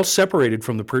 all separated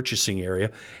from the purchasing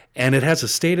area, and it has a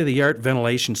state-of-the-art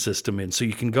ventilation system in, so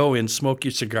you can go in, smoke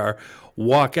your cigar,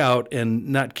 walk out, and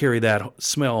not carry that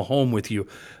smell home with you.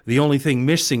 The only thing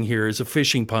missing here is a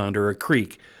fishing pond or a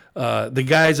creek. The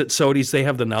guys at Sody's, they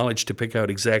have the knowledge to pick out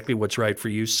exactly what's right for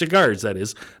you. Cigars, that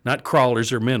is, not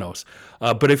crawlers or minnows.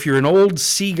 But if you're an old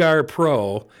cigar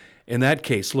pro, in that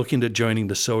case, look into joining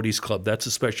the Sody's Club. That's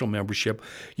a special membership.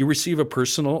 You receive a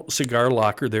personal cigar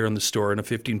locker there in the store and a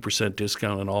 15%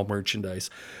 discount on all merchandise.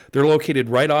 They're located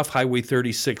right off Highway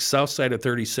 36, south side of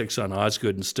 36 on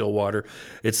Osgood and Stillwater.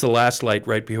 It's the last light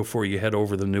right before you head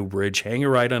over the new bridge. Hang a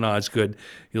right on Osgood.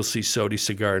 You'll see Sody's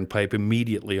Cigar and Pipe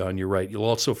immediately on your right. You'll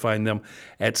also find them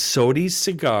at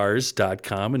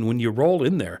sodyscigars.com. And when you roll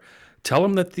in there, tell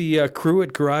them that the crew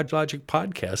at Garage Logic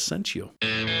Podcast sent you.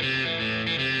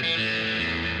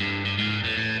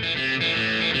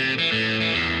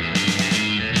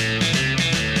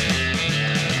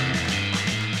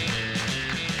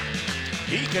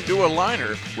 He can do a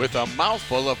liner with a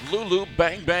mouthful of Lulu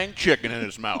Bang Bang chicken in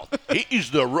his mouth. He's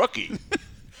the rookie.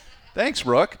 Thanks,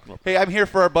 Rook. Hey, I'm here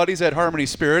for our buddies at Harmony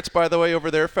Spirits, by the way,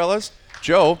 over there, fellas.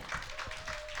 Joe.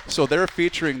 So they're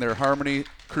featuring their Harmony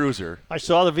Cruiser I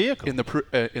saw the vehicle. in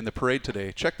the parade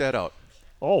today. Check that out.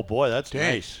 Oh, boy, that's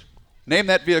nice. Name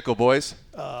that vehicle, boys.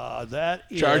 That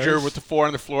is... Charger with the 4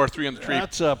 on the floor, 3 on the tree.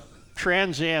 That's a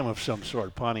Trans Am of some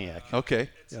sort, Pontiac. Okay.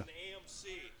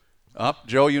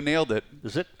 Joe, you nailed it.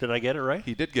 Is it? Did I get it right?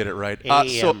 He did get it right.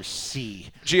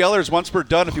 AMC. GLers, once we're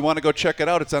done, if you want to go check it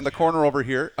out, it's on the corner over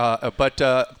here. But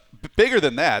bigger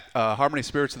than that, Harmony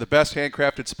Spirits are the best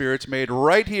handcrafted spirits made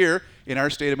right here in our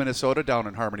state of Minnesota, down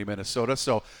in Harmony, Minnesota.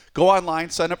 So go online,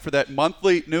 sign up for that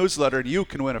monthly newsletter, and you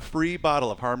can win a free bottle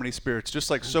of Harmony Spirits,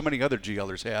 just like so many other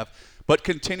GLers have. But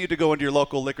continue to go into your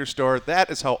local liquor store.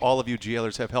 That is how all of you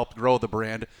GLers have helped grow the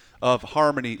brand of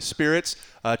Harmony Spirits.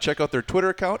 Check out their Twitter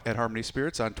account at Harmony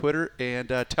Spirits on Twitter, and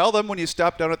tell them when you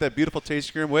stop down at that beautiful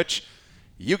tasting room, which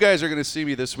you guys are going to see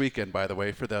me this weekend, by the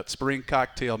way, for that spring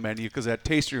cocktail menu, because that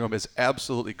tasting room is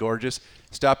absolutely gorgeous.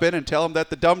 Stop in and tell them that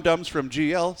the Dum Dums from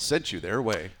GL sent you their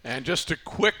way. And just a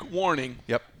quick warning,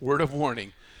 Yep. word of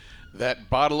warning, that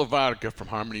bottle of vodka from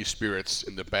Harmony Spirits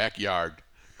in the backyard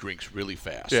drinks really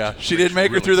fast. Yeah, she Drinks didn't make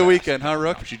her really through the fast. weekend, huh,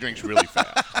 Rook? She drinks really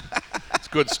fast. It's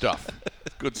good stuff.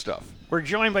 Good stuff. We're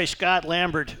joined by Scott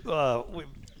Lambert. We've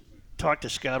talked to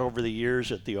Scott over the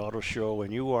years at the auto show,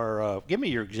 and you are, give me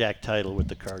your exact title with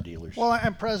the car dealers. Well,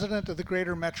 I'm president of the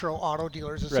Greater Metro Auto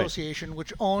Dealers Association,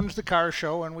 which owns the car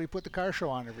show, and we put the car show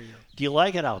on every year. Do you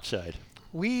like it outside?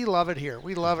 We love it here.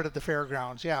 We love it at the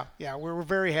fairgrounds. Yeah. We're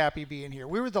very happy being here.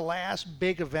 We were the last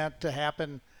big event to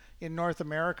happen in North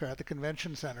America at the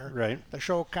convention center. Right. The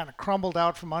show kind of crumbled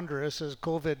out from under us as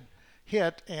COVID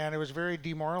hit, and it was very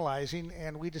demoralizing,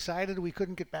 and we decided we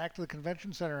couldn't get back to the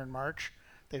convention center in March.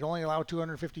 They'd only allow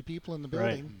 250 people in the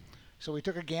building. Right. So we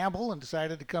took a gamble and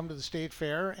decided to come to the state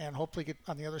fair and hopefully get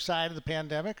on the other side of the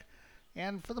pandemic.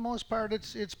 And for the most part,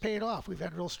 it's paid off. We've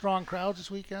had real strong crowds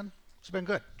this weekend. It's been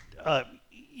good.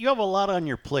 You have a lot on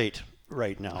your plate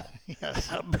right now.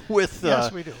 Yes. With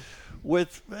Yes, we do.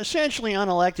 With essentially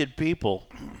unelected people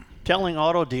telling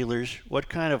auto dealers what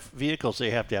kind of vehicles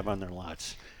they have to have on their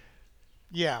lots.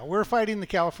 Yeah, we're fighting the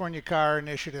California Car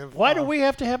Initiative. Why do we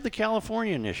have to have the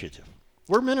California Initiative?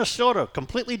 We're Minnesota,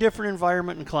 completely different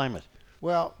environment and climate.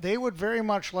 Well, they would very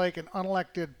much like an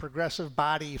unelected progressive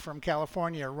body from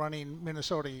California running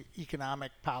Minnesota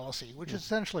economic policy, which is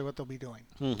essentially what they'll be doing.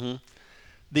 Mm-hmm.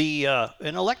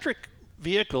 And electric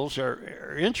vehicles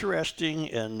are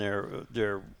interesting, and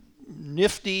they're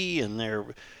nifty, and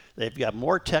they've got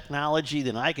more technology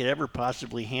than I could ever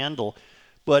possibly handle.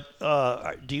 But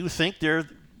do you think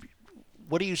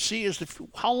what do you see as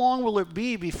how long will it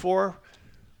be before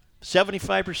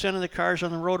 75% of the cars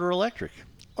on the road are electric?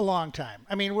 A long time.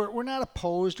 I mean, we're not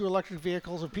opposed to electric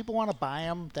vehicles. If people want to buy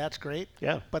them, that's great.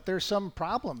 Yeah. But there's some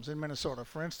problems in Minnesota.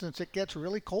 For instance, it gets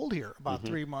really cold here about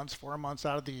 3 months, 4 months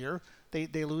out of the year.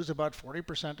 They lose about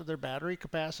 40% of their battery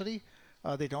capacity.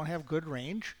 They don't have good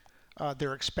range.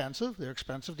 They're expensive. They're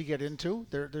expensive to get into.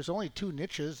 There's only two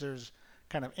niches. There's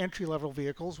kind of entry-level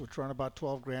vehicles, which run about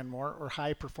 12 grand more, or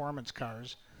high-performance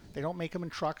cars. They don't make them in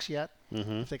trucks yet.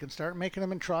 If they can start making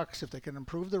them in trucks, if they can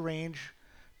improve the range,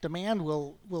 demand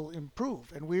will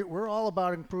improve. And we're all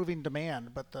about improving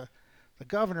demand. But the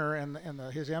governor and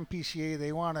his MPCA,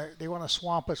 they want to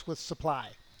swamp us with supply.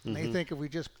 And they think if we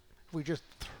just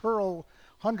hurl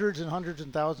hundreds and hundreds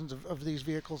and thousands of these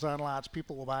vehicles on lots,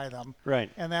 people will buy them. Right.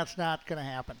 And that's not going to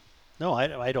happen. No,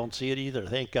 I don't see it either.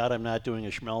 Thank God I'm not doing a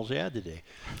Schmelz ad today.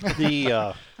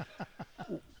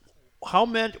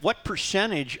 What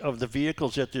percentage of the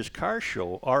vehicles at this car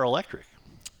show are electric?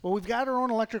 Well, we've got our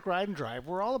own electric ride and drive.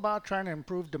 We're all about trying to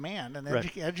improve demand and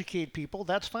educate people.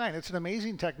 That's fine. It's an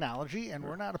amazing technology, and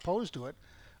we're not opposed to it.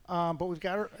 But we're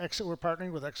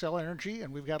partnering with Xcel Energy,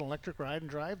 and we've got electric ride and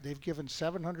drive. They've given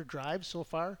 700 drives so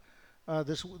far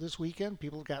this weekend.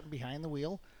 People have gotten behind the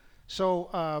wheel. So,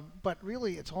 but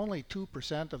really, it's only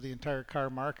 2% of the entire car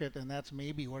market, and that's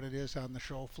maybe what it is on the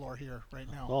show floor here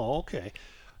right now. Oh, okay.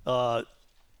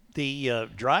 The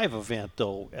drive event,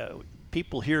 though,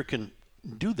 people here can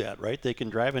do that, right? They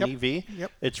can drive an EV.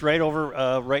 Yep. It's right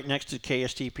over, right next to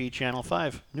KSTP Channel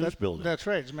 5 news building. That's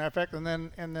right. As a matter of fact, and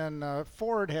then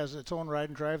Ford has its own ride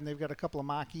and drive, and they've got a couple of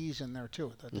Mach-E's in there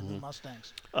too, the new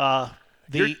Mustangs.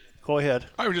 Go ahead.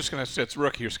 I was just going to say, it's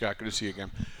Rook here, Scott. Good to see you again.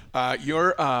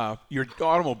 Your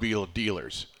automobile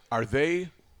dealers, are they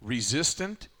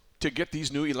resistant to get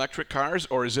these new electric cars,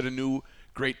 or is it a new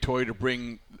great toy to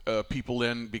bring people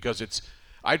in? Because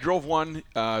I drove one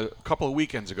a couple of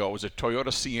weekends ago. It was a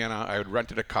Toyota Sienna. I had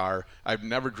rented a car. I've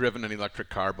never driven an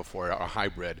electric car before, a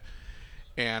hybrid.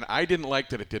 And I didn't like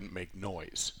that it didn't make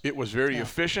noise. It was very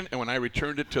efficient, and when I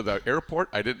returned it to the airport,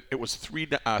 it was 3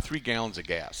 gallons of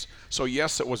gas. So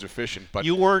yes, it was efficient, but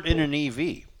you weren't in an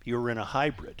EV. You were in a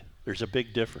hybrid. There's a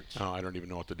big difference. Oh, I don't even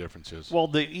know what the difference is. Well,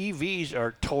 the EVs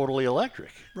are totally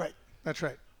electric. Right. That's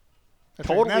right.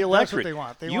 Totally electric. That's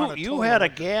what they want. You had a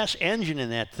gas engine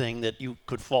in that thing that you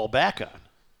could fall back on.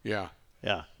 Yeah.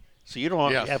 Yeah. So you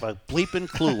don't have a bleeping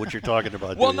clue what you're talking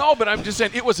about. Well, no, but I'm just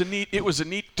saying it was a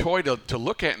neat toy to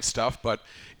look at and stuff. But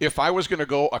if I was going to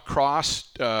go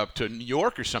across to New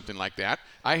York or something like that,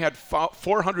 I had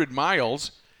 400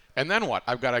 miles, and then what?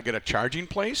 I've got to get a charging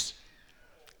place.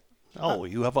 Oh,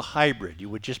 you have a hybrid. You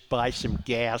would just buy some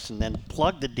gas and then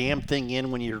plug the damn thing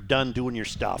in when you're done doing your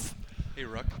stuff. Hey,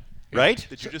 Ruck. Right?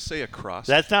 Did you just say across?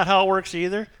 That's not how it works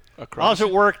either. Across. How's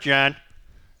it work, John?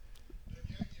 You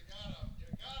got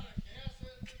a gas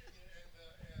engine,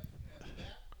 and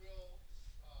that will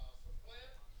supplant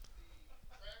the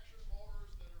traction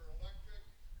motors that are electric.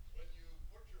 When you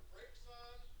put your brakes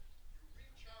on, you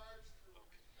recharge through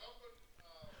incumbent.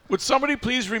 Would somebody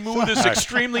please remove this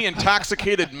extremely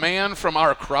intoxicated man from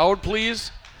our crowd,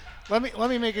 please? Let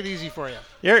me make it easy for you.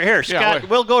 Here, Scott.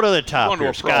 We'll go to the top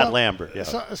here. Scott Lambert. Yeah.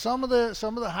 Some of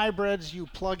the hybrids you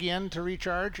plug in to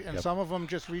recharge, and some of them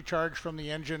just recharge from the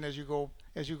engine as you go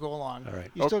along. All right.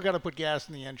 You still got to put gas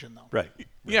in the engine though. Right.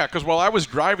 Yeah, because while I was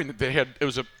driving, it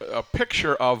was a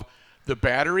picture of the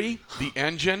battery, the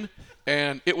engine,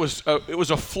 and it was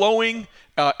a flowing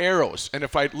arrows. And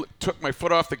if I took my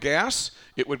foot off the gas,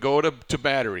 it would go to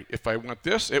battery. If I went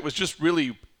this, it was just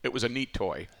really it was a neat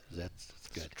toy. That's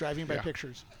good. Driving by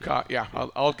pictures. Yeah,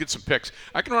 I'll get some pics.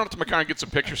 I can run up to my car and get some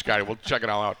pictures, Scotty. We'll check it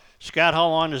all out. Scott, how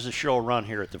long does the show run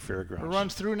here at the fairgrounds? It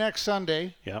runs through next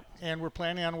Sunday. Yep. And we're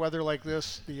planning on weather like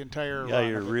this the entire Yeah, run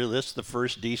you're of it. this is the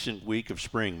first decent week of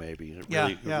spring, maybe. It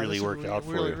Yeah, really this is worked out for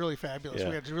really, you. really fabulous. Yeah.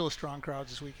 We had really strong crowds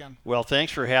this weekend. Well,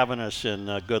 thanks for having us,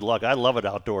 and good luck. I love it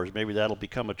outdoors. Maybe that'll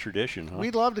become a tradition, huh?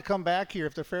 We'd love to come back here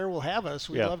if the fair will have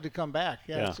us. We'd Yeah. love to come back.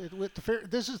 Yeah. With the fair,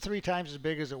 this is 3 times as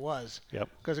big as it was. Yep.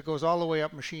 Because it goes all the way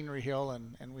up Machinery Hill,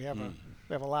 and we have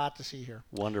a lot to see here.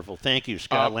 Wonderful. Thank you,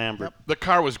 Scott Lambert. The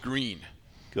car was green.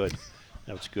 Good.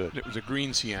 That was good. It was a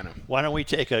green Sienna. Why don't we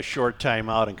take a short time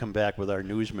out and come back with our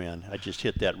newsman? I just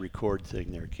hit that record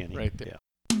thing there, Kenny. Right there.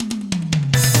 Yeah.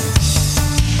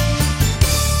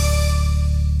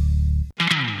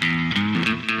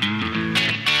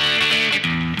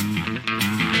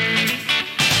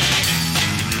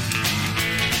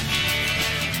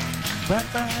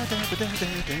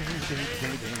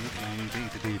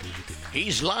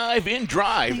 He's live in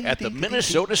drive at the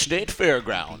Minnesota State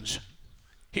Fairgrounds.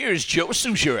 Here's Joe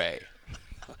Souchere.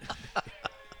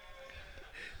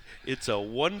 It's a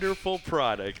wonderful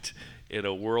product in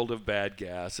a world of bad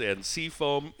gas. And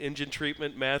Seafoam engine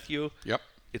treatment, Matthew, Yep.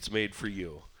 it's made for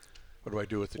you. What do I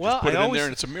do with it? Well, Just put I it in always- there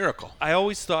and it's a miracle. I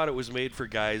always thought it was made for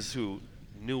guys who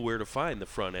knew where to find the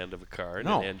front end of a car and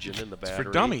No, an engine and the it's for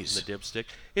battery dummies. and the dipstick.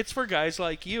 It's for guys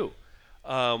like you.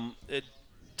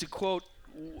 To quote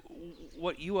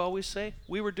what you always say,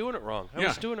 we were doing it wrong. I Yeah,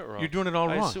 was doing it wrong. you're doing it all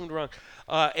I wrong. assumed wrong.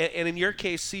 And in your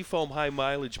case, Seafoam high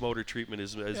mileage motor treatment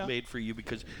is made for you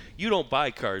because you don't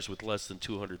buy cars with less than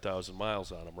 200,000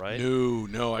 miles on them, right?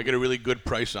 No, I get a really good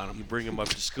price on You them. bring them up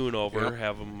to Schoonover, Yep.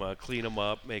 have them clean them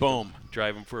up, Boom.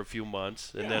 drive them for a few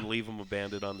months, and then leave them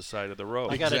abandoned on the side of the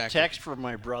road. I got a Exactly. text from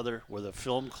my brother with a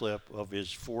film clip of his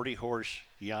 40-horse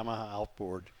Yamaha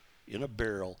outboard in a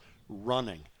barrel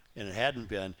running, and it hadn't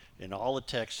been, and all the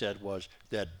text said was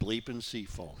that bleeping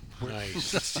Seafoam.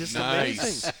 Nice. It's just Nice.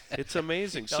 amazing. It's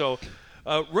amazing. So,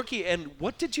 Rookie, and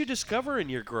what did you discover in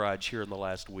your garage here in the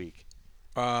last week?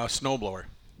 Snowblower.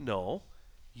 No,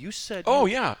 you said. Oh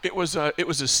you- yeah, it was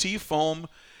a Seafoam.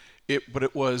 But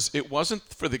it wasn't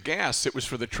for the gas. It was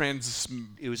for the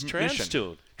It was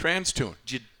Trans-Tune. Trans-Tune.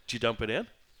 Did you dump it in?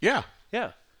 Yeah.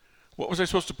 Yeah. What was I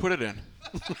supposed to put it in?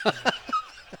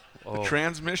 The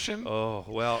transmission? Oh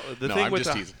well, the No, thing I'm with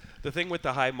just the teasing. the thing with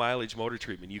the high mileage motor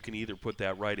treatment, you can either put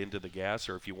that right into the gas,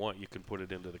 or if you want, you can put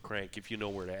it into the crank if you know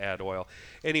where to add oil.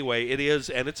 Anyway, it is,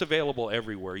 and it's available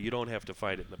everywhere. You don't have to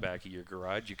find it in the back of your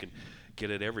garage. You can get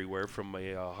it everywhere, from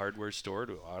a hardware store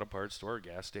to an auto parts store,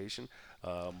 gas station,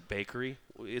 bakery.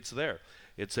 It's there.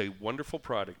 It's a wonderful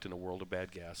product in a world of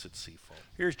bad gas. It's Seafoam.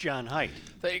 Here's John Height.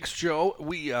 Thanks, Joe.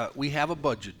 We have a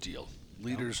budget deal.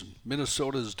 Leaders in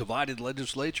Minnesota's divided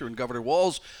legislature and Governor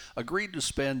Walz agreed to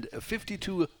spend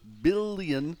 $52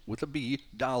 billion with a B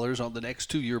dollars on the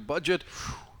next 2-year budget,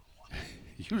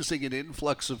 using an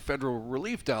influx of federal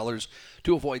relief dollars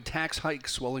to avoid tax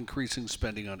hikes while increasing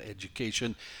spending on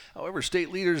education. However,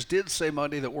 state leaders did say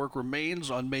Monday that work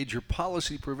remains on major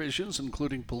policy provisions,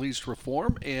 including police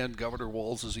reform and Governor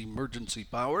Walz's emergency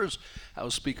powers.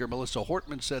 House Speaker Melissa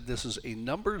Hortman said this is a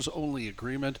numbers-only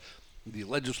agreement. The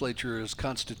legislature is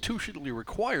constitutionally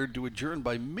required to adjourn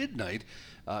by midnight,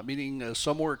 meaning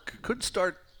some work could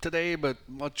start today, but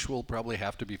much will probably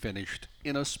have to be finished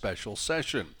in a special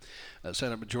session.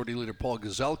 Senate Majority Leader Paul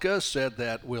Gazelka said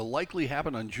that will likely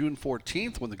happen on June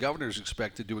 14th, when the governor is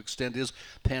expected to extend his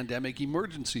pandemic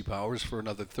emergency powers for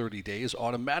another 30 days,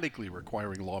 automatically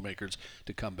requiring lawmakers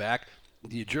to come back.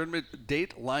 The adjournment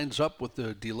date lines up with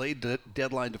the delayed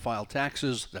deadline to file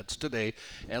taxes. That's today.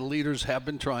 And leaders have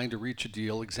been trying to reach a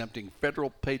deal exempting federal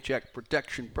Paycheck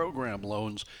Protection Program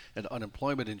loans and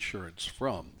unemployment insurance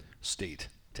from state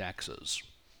taxes.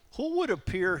 Who would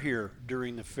appear here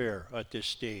during the fair at this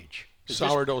stage?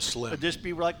 Sourdough Slim. Would this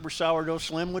be like where Sourdough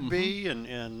Slim would be,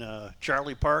 and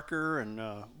Charlie Parker and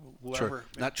whoever?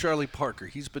 Not Charlie Parker.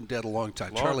 He's been dead a long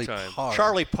time. Long Charlie time. Parr.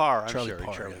 Charlie Parr. I'm Charlie sorry,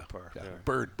 Parr, Charlie yeah. Parr. Yeah.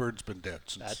 Yeah. Bird's been dead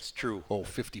since That's true.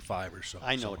 55 or so.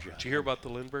 I know, somewhere. John. Did you hear about the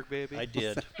Lindbergh baby? I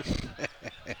did.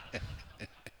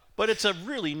 But it's a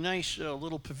really nice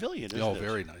little pavilion, isn't Oh, it?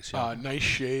 very nice. Yeah. Nice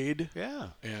shade. Yeah,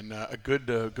 And a good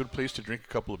place to drink a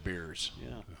couple of beers.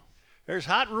 yeah. There's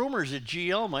hot rumors that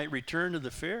GL might return to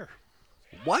the fair.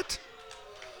 What?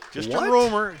 Just What? a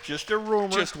rumor. Just a rumor.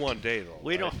 Just one day, though.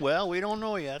 we right? don't. Well, we don't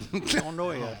know yet. We don't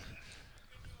know yet.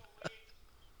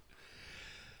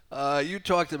 You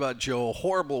talked about, Joe, a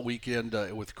horrible weekend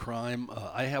with crime.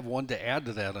 I have one to add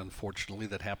to that, unfortunately,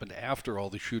 that happened after all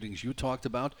the shootings you talked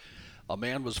about. A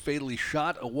man was fatally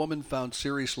shot. A woman found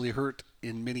seriously hurt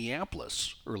in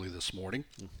Minneapolis early this morning,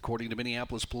 according to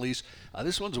Minneapolis police.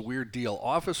 This one's a weird deal.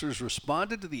 Officers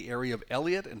responded to the area of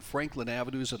Elliott and Franklin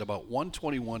Avenues at about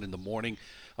 1:21 in the morning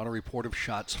on a report of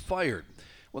shots fired.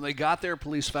 When they got there,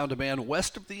 police found a man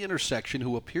west of the intersection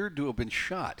who appeared to have been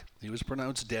shot. He was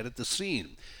pronounced dead at the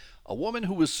scene. A woman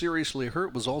who was seriously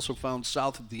hurt was also found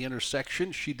south of the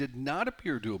intersection. She did not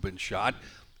appear to have been shot.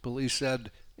 Police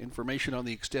said information on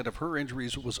the extent of her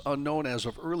injuries was unknown as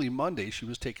of early Monday. She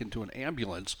was taken by an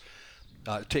ambulance,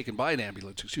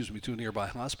 to a nearby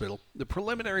hospital. The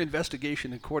preliminary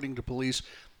investigation, according to police,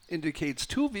 indicates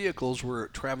two vehicles were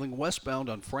traveling westbound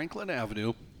on Franklin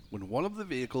Avenue when one of the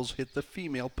vehicles hit the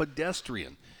female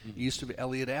pedestrian east of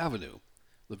Elliott Avenue.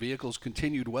 The vehicles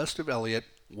continued west of Elliott.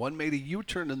 One made a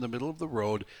U-turn in the middle of the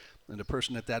road, and a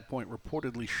person at that point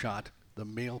reportedly shot the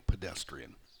male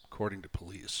pedestrian, according to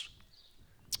police.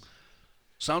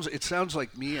 It sounds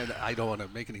like me, and I don't want to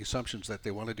make any assumptions that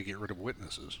they wanted to get rid of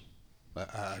witnesses.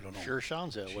 I don't know. Sure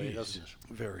sounds that way, doesn't it?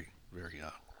 Very, very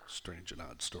strange and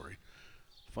odd story.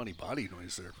 Funny body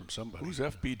noise there from somebody. Whose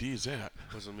FBD is that?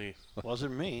 Wasn't me.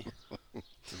 Wasn't me.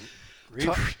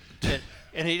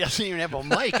 And he doesn't even have a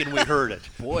mic, and we heard it.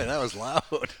 Boy, that was loud.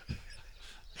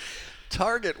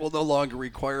 Target will no longer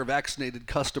require vaccinated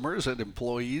customers and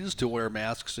employees to wear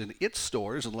masks in its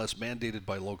stores unless mandated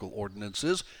by local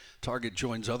ordinances. Target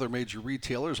joins other major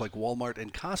retailers like Walmart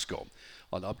and Costco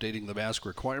on updating the mask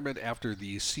requirement after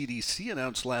the CDC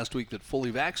announced last week that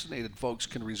fully vaccinated folks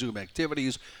can resume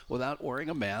activities without wearing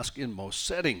a mask in most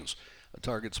settings. A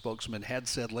Target spokesman had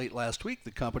said late last week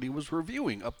the company was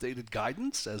reviewing updated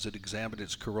guidance as it examined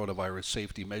its coronavirus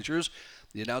safety measures.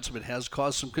 The announcement has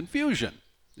caused some confusion,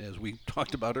 as we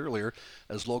talked about earlier,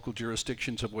 as local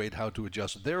jurisdictions have weighed how to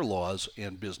adjust their laws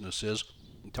and businesses.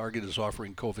 Target is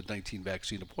offering COVID-19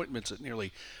 vaccine appointments at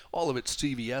nearly all of its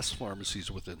CVS pharmacies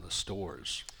within the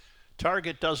stores.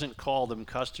 Target doesn't call them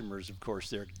customers, of course,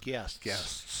 they're guests.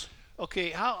 Guests. Okay,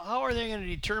 how are they going to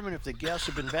determine if the guests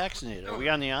have been vaccinated? Are we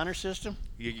on the honor system?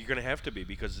 You're going to have to be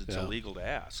because it's illegal to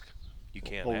ask. You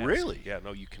can't Oh, ask. really? Yeah,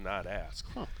 no, you cannot ask.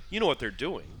 Huh. You know what they're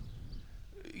doing.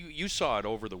 You saw it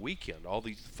over the weekend, all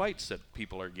these fights that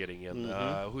people are getting in.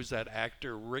 Who's that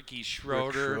actor? Ricky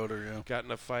Schroeder. Got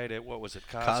in a fight at, what was it,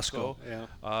 Costco?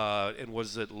 Yeah. And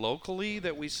was it locally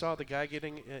that we saw the guy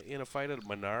getting in a fight at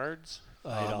Menards?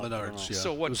 Menards, yeah.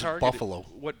 So It was in what Buffalo.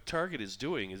 Target is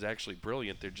doing is actually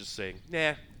brilliant. They're just saying,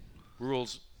 nah,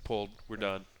 rules pulled, we're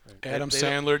done. Adam They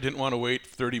don't- Sandler didn't want to wait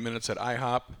 30 minutes at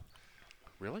IHOP.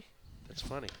 Really? That's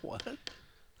funny. What?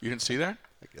 You didn't see that?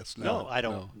 I guess No, not. I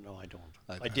don't. No, I don't.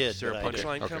 I did. Is there a but I didn't.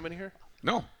 punchline Okay. coming here?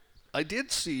 No. I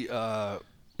did see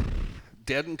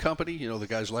Dead and Company, you know, the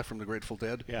guys left from the Grateful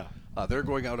Dead. Yeah. They're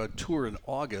going out on tour in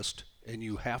August, and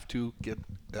you have to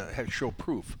show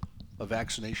proof of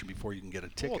vaccination before you can get a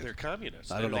ticket. Oh, they're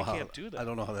communists. I don't know they how. can't do that. I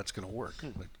don't know how that's going to work.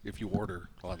 Like, if you order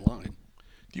online.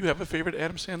 Do you have a favorite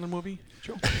Adam Sandler movie,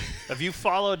 Joe? Have you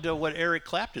followed what Eric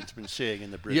Clapton's been saying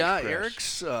in the British Yeah,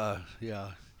 press? Eric's.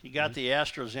 He got the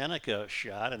AstraZeneca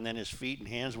shot, and then his feet and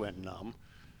hands went numb.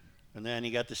 And then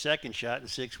he got the second shot, and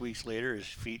 6 weeks later, his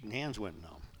feet and hands went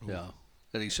numb. Yeah.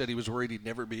 And he said he was worried he'd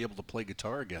never be able to play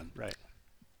guitar again. Right.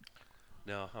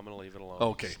 No, I'm going to leave it alone.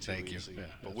 Okay, It's too thank you. easy. Yeah.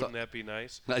 But wouldn't that be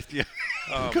nice?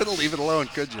 Couldn't leave it alone,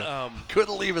 could you?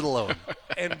 Couldn't leave it alone.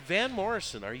 And Van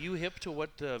Morrison, are you hip to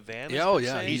what Van is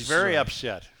saying? He's very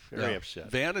upset. Very upset.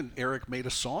 Van and Eric made a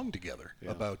song together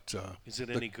about. Is it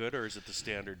any good, or is it the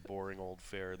standard boring old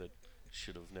fare that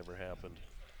should have never happened?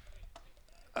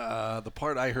 The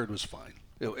part I heard was fine.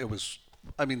 It was.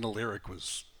 I mean, the lyric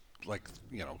was like,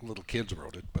 you know, little kids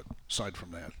wrote it, but aside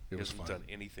from that, it was Hasn't fine. done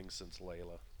anything since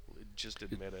Layla. Just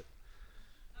admit it.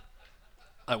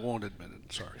 I won't admit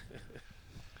it. Sorry.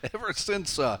 Ever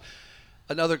since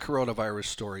another coronavirus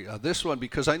story, this one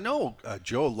because I know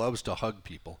Joe loves to hug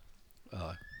people.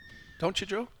 Don't you,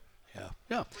 Joe? Yeah.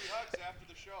 Yeah. Free hugs after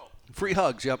the show. Free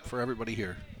hugs, yep, for everybody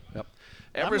here. Yep.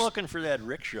 I'm looking for that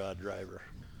rickshaw driver.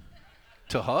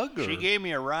 To hug? Or? She gave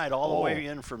me a ride all the way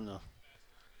in from the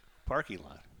parking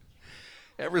lot.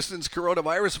 Ever since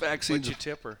coronavirus vaccines. What'd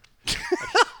you tip her?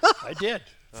 I did,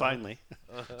 finally.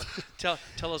 Tell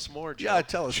us more, Joe. Yeah,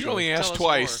 tell us. She Joe. only asked us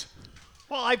twice.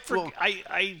 Well, I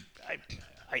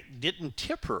didn't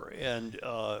tip her, and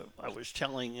I was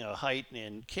telling Height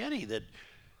and Kenny that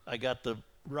I got the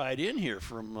ride in here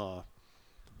from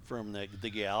the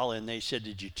gal, and they said,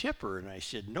 "Did you tip her?" And I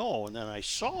said, "No." And then I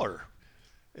saw her,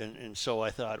 and so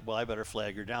I thought, well, I better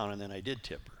flag her down, and then I did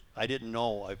tip her. I didn't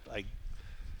know.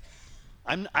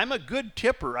 I'm a good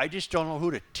tipper. I just don't know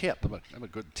who to tip. I'm a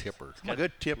good tipper. I'm a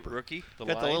good tipper. Rookie, the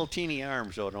Got the line. little teeny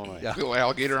arms, though, don't I? Yeah. Little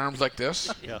alligator arms like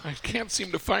this. Yeah. I can't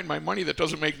seem to find my money that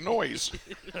doesn't make noise.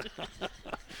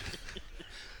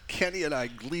 Kenny and I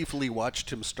gleefully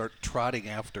watched him start trotting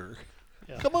after.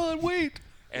 Yeah. Come on, wait.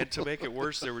 And to make it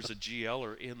worse, there was a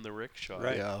GLer in the rickshaw.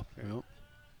 Right. Yeah.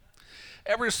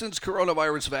 Ever since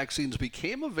coronavirus vaccines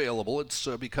became available, it's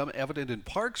become evident in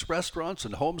parks, restaurants,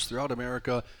 and homes throughout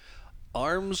America.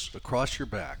 Arms across your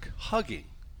back, hugging,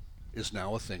 is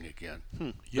now a thing again.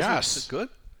 Yes. Is it good?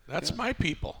 That's my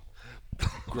people.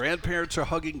 Grandparents are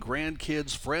hugging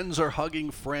grandkids, friends are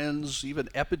hugging friends, even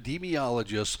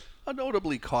epidemiologists, a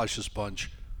notably cautious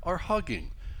bunch, are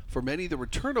hugging. For many, the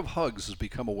return of hugs has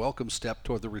become a welcome step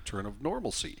toward the return of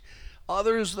normalcy.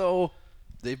 Others, though,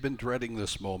 they've been dreading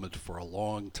this moment for a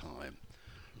long time.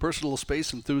 Personal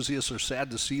space enthusiasts are sad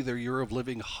to see their year of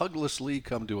living huglessly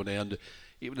come to an end,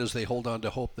 even as they hold on to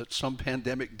hope that some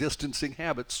pandemic distancing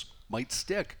habits might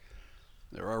stick.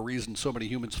 There are reasons so many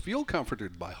humans feel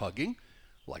comforted by hugging.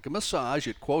 Like a massage,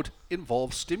 it, quote,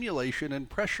 involves stimulation and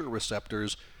pressure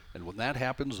receptors, and when that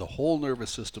happens, the whole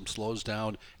nervous system slows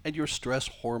down and your stress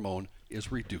hormone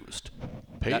is reduced.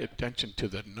 Pay attention to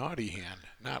the naughty hand,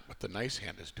 not what the nice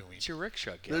hand is doing. It's your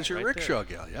rickshaw gal. There's your right rickshaw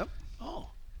gal, yep. Oh.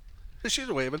 She's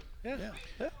waving. There.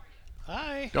 Yeah.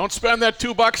 Hi. Don't spend that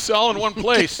 $2 all in one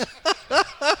place.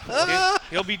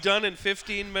 He'll be done in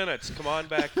 15 minutes. Come on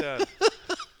back then.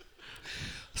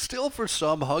 Still, for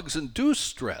some, hugs induce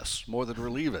stress more than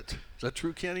relieve it. Is that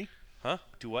true, Kenny? Huh?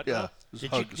 Do what? Yeah.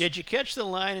 now? Did you catch the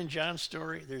line in John's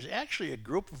story? There's actually a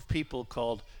group of people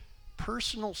called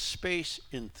personal space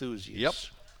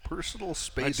enthusiasts. Yep. Personal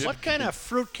space. What kind of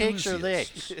fruitcakes are they?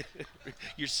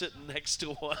 You're sitting next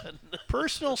to one.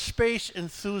 Personal space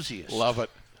enthusiasts. Love it.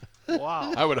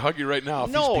 Wow. I would hug you right now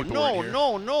if No, these people weren't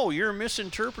here. no. You're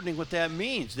misinterpreting what that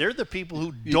means. They're the people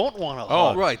who don't want to Oh,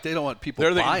 hug. right. They don't want people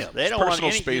They're the- by them. They don't want personal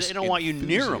any, space They don't want you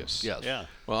near them. enthusiasts. Yes. Yeah.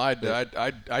 Well,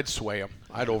 I'd sway them.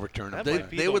 I'd overturn them. That might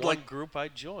be they the would one like- group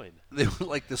I'd join. They would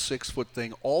like the 6-foot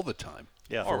thing all the time.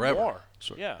 Yeah. Or Forever. more.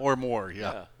 So- Yeah. Or more,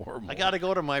 yeah. Yeah. Or more. I got to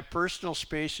go to my personal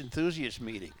space enthusiast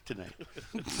meeting tonight.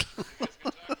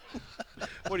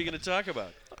 What are you going to talk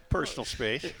about? Personal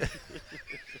space.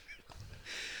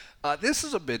 This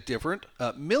is a bit different.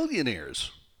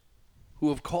 Millionaires who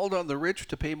have called on the rich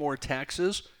to pay more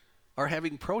taxes are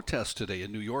having protests today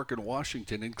in New York and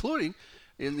Washington, including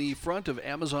in the front of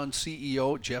Amazon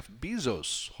CEO Jeff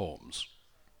Bezos' homes.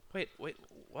 Wait,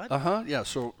 what? Yeah.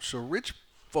 So rich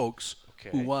folks who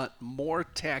Okay. want more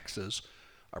taxes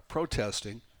are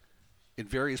protesting in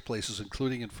various places,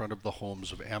 including in front of the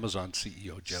homes of Amazon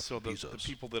CEO Jeff So the Bezos.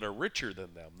 people that are richer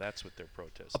than them, that's what they're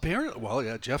protesting. Apparently, well,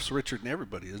 yeah, Jeff's richer than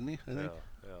everybody, isn't he? I think.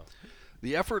 Yeah.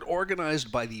 The effort,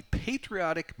 organized by the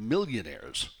Patriotic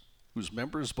Millionaires, whose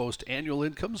members boast annual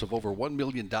incomes of over $1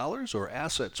 million or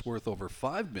assets worth over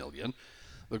 $5 million.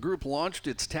 The group launched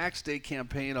its Tax Day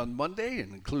campaign on Monday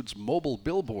and includes mobile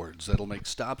billboards that'll make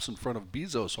stops in front of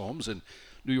Bezos homes in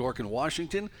New York and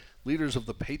Washington. Leaders of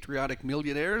the Patriotic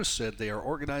Millionaires said they are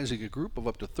organizing a group of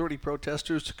up to 30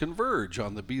 protesters to converge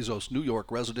on the Bezos New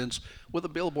York residence with a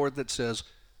billboard that says,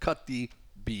 "Cut the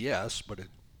BS," but it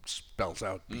spells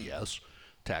out BS,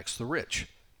 tax the rich.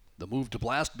 The move to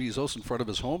blast Bezos in front of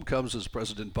his home comes as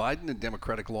President Biden and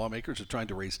Democratic lawmakers are trying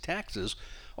to raise taxes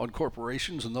on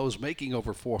corporations and those making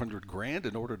over $400,000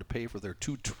 in order to pay for their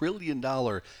 $2 trillion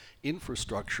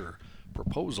infrastructure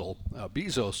proposal.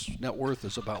 Bezos' net worth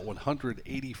is about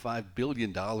 $185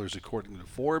 billion, according to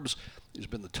Forbes. He's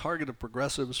been the target of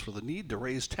progressives for the need to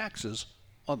raise taxes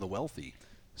on the wealthy.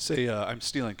 Say, I'm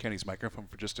stealing Kenny's microphone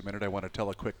for just a minute. I want to tell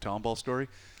a quick town ball story.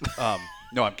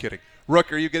 No, I'm kidding.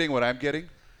 Rook, are you getting what I'm getting?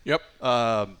 Yep.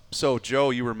 So, Joe,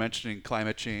 you were mentioning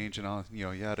climate change and all,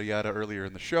 yada yada earlier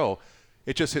in the show.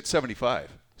 It just hit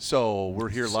 75. So we're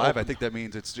here live. I think that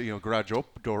means it's garage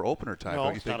door opener time. No,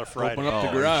 don't you it's think? not a Friday. Open up the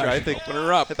Oh, garage. I think Open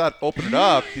her up. I thought open it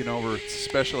up. We're it's a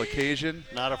special occasion.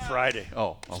 Not a Friday.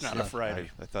 Oh, It's not a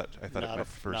Friday. I thought it Not meant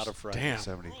first. not a Friday. Damn.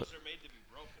 70.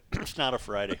 But It's not a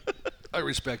Friday. I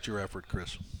respect your effort,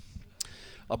 Chris.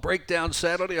 A breakdown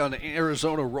Saturday on an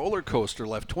Arizona roller coaster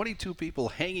left 22 people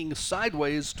hanging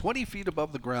sideways 20 feet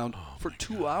above the ground for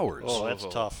 2 hours. Oh, that's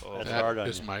tough. That's hard That on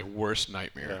is you. my worst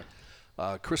nightmare.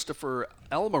 Christopher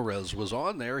Alvarez was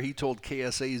on there. He told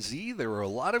KSAZ there were a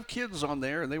lot of kids on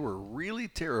there, and they were really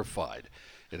terrified.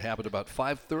 It happened about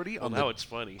 5:30 Well, on now the. it's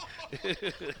funny.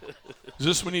 Is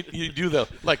this when you do the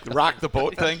rock the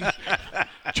boat thing?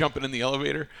 Jumping in the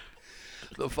elevator?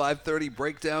 The 5:30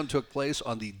 breakdown took place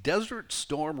on the Desert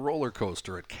Storm roller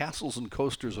coaster at Castles and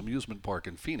Coasters Amusement Park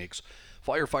in Phoenix.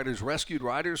 Firefighters rescued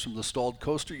riders from the stalled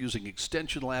coaster using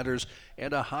extension ladders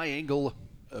and a high-angle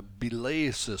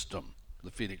belay system.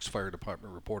 The Phoenix Fire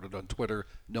Department reported on Twitter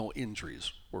no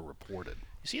injuries were reported.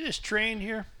 You see this train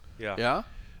here? Yeah?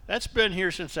 That's been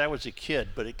here since I was a kid,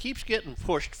 but it keeps getting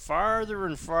pushed farther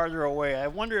and farther away. I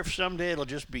wonder if someday it'll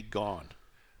just be gone.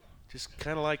 Just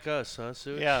kind of like us, huh,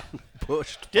 Sue? Yeah.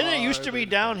 Pushed. Didn't it used to be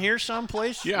down here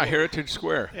someplace? Yeah, Heritage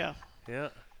Square. Yeah. Yeah.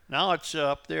 Now it's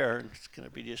up there, and it's going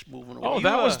to be just moving away. Oh,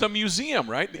 that was the museum,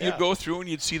 right? Yeah. You'd go through and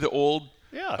you'd see the old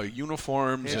Yeah.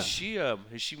 uniforms. Has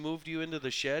she moved you into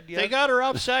the shed yet? They got her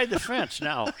outside the fence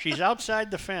now. She's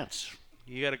outside the fence.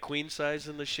 You got a queen size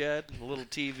in the shed, a little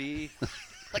TV.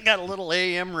 I got a little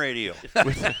AM radio.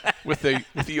 with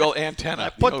the old antenna. I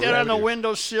put that on the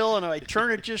windowsill, and if I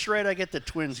turn it just right, I get the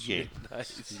Twins game.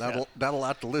 Nice. Not a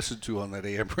lot to listen to on that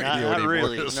AM radio Not anymore,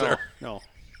 really. is No, there? no.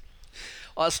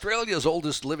 Australia's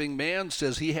oldest living man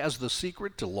says he has the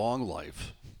secret to long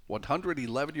life.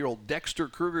 111-year-old Dexter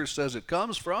Kruger says it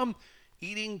comes from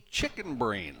eating chicken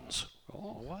brains.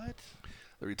 What?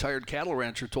 The retired cattle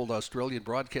rancher told Australian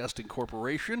Broadcasting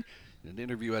Corporation in an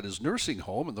interview at his nursing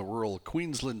home in the rural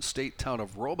Queensland state town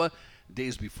of Roma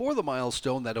days before the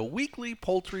milestone that a weekly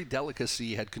poultry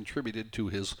delicacy had contributed to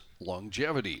his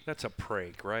longevity. That's a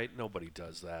prank, right? Nobody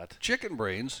does that. Chicken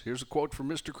brains, here's a quote from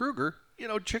Mr. Kruger, you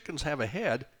know, chickens have a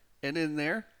head, and in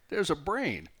there's a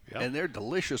brain. Yep. And they're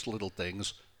delicious little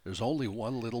things. There's only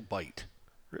one little bite.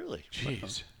 Really?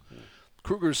 Jeez.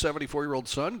 Kruger's 74-year-old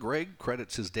son, Greg,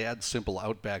 credits his dad's simple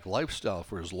outback lifestyle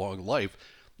for his long life.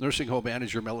 Nursing home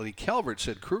manager Melanie Calvert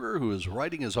said Kruger, who is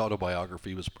writing his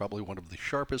autobiography, was probably one of the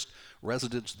sharpest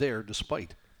residents there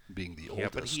despite being the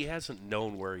oldest. Yeah, but he hasn't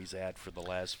known where he's at for the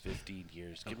last 15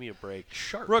 years. Give me a break.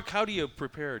 Sharp. Rook, how do you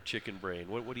prepare a chicken brain?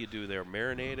 What do you do there?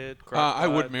 Marinate it? I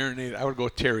would Crock-pot? marinate. I would go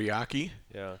teriyaki.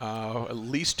 Yeah. At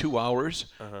least 2 hours,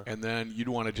 and then you'd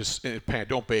want to just in a pan.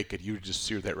 Don't bake it. You just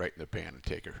sear that right in the pan and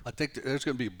take her. I think there's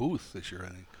going to be a booth this year, I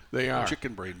think. They are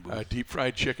Chicken brain booth. deep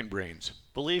fried chicken brains.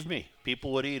 Believe me,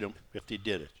 people would eat them if they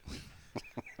did it.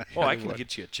 Oh, I can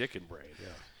get you a chicken brain.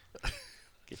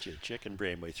 Get you a chicken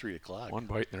brain by 3 o'clock. One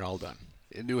bite and they're all done.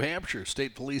 In New Hampshire,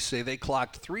 state police say they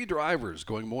clocked 3 drivers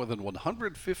going more than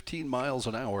 115 miles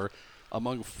an hour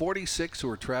among 46 who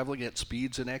were traveling at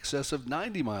speeds in excess of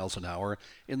 90 miles an hour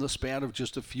in the span of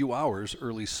just a few hours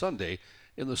early Sunday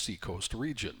in the Seacoast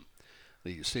region.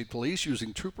 The state police,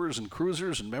 using troopers and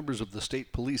cruisers and members of the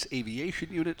state police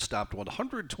aviation unit, stopped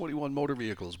 121 motor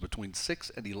vehicles between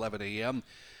 6 and 11 a.m.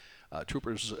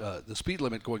 The speed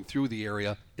limit going through the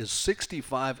area is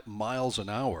 65 miles an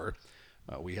hour.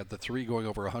 We had the 3 going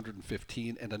over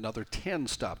 115 and another 10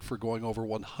 stopped for going over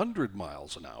 100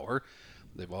 miles an hour.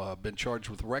 They've been charged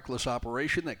with reckless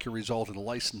operation that can result in a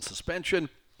license suspension.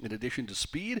 In addition to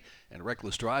speed and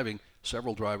reckless driving,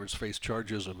 several drivers face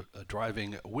charges of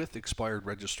driving with expired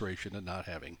registration and not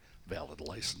having valid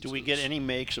licenses. Do we get any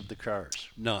makes of the cars?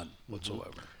 None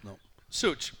whatsoever. No.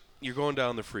 Such, you're going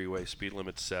down the freeway, speed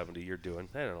limit's 70. You're doing,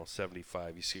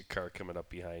 75. You see a car coming up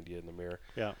behind you in the mirror.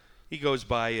 Yeah. He goes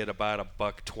by at about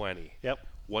 $120. Yep.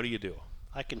 What do you do?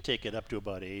 I can take it up to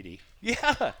about 80.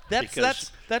 Yeah,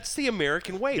 that's the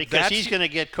American way. Because he's going to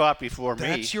get caught before me.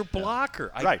 That's your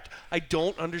blocker. Right. I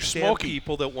don't understand Smoking.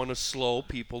 people that want to slow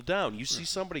people down. You see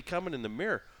somebody coming in the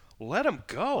mirror, let them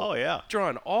go. Oh, yeah.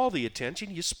 Drawing all the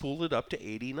attention, you spool it up to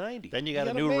 80, 90. Then you got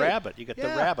a it new made. rabbit. You got the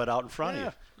Yeah. rabbit out in front of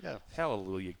you. Yeah.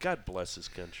 Hallelujah. God bless this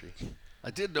country. I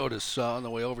did notice on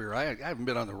the way over here, I haven't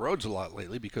been on the roads a lot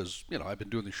lately because, I've been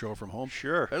doing the show from home.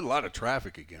 Sure. There's a lot of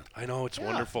traffic again. I know, it's Yeah,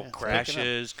 wonderful. yeah, it's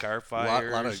Crashes, car A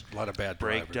fires, lot of bad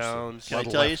drivers. breakdowns. Can I Lot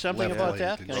of tell you left- something left about lane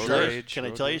that? Can I Road tell you- rage, can I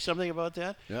road tell you rage. something about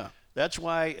that? Yeah. That's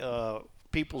why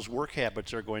people's work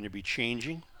habits are going to be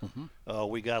changing.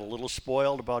 We got a little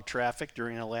spoiled about traffic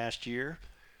during the last year.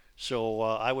 So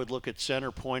I would look at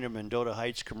Center Point of Mendota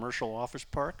Heights Commercial Office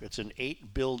Park. It's an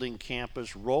 8-building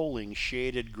campus, rolling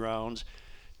shaded grounds,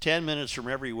 10 minutes from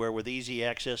everywhere with easy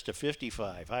access to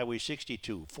 55, Highway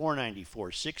 62,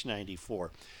 494,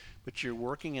 694. But you're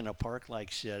working in a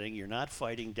park-like setting. You're not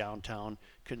fighting downtown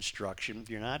construction.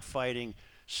 You're not fighting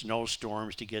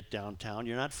snowstorms to get downtown.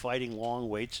 You're not fighting long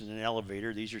waits in an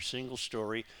elevator. These are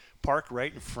single-story, park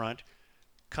right in front,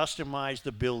 customize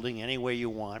the building any way you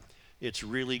want. It's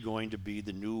really going to be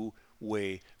the new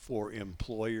way for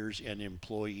employers and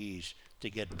employees to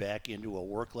get back into a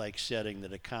work-like setting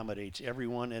that accommodates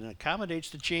everyone and accommodates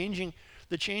the changing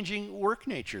work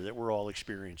nature that we're all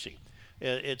experiencing.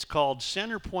 It's called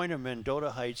Center Point of Mendota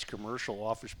Heights Commercial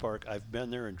Office Park. I've been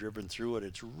there and driven through it.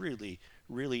 It's really,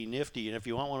 really nifty. And if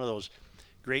you want one of those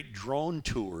great drone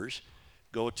tours,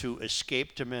 go to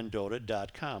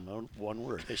escapetomendota.com. One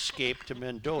word,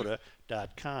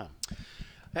 escapetomendota.com.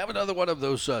 I have another one of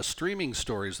those streaming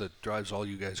stories that drives all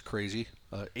you guys crazy.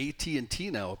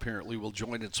 AT&T now apparently will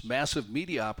join its massive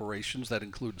media operations that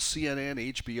include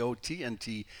CNN, HBO,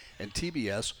 TNT, and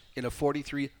TBS in a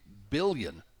 $43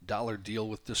 billion deal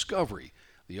with Discovery,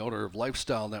 the owner of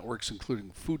lifestyle networks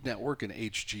including Food Network and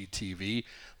HGTV.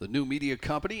 The new media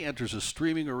company enters a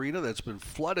streaming arena that's been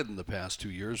flooded in the past 2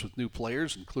 years with new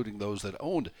players, including those that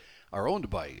are owned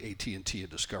by AT&T and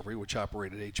Discovery, which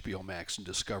operated HBO Max and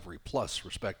Discovery Plus,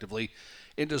 respectively.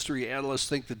 Industry analysts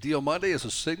think the deal Monday is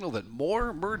a signal that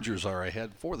more mergers are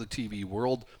ahead for the TV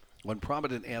world. One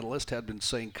prominent analyst had been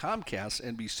saying Comcast,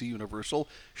 NBC Universal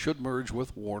should merge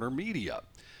with Warner Media.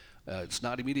 It's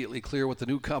not immediately clear what the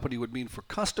new company would mean for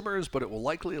customers, but it will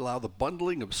likely allow the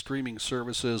bundling of streaming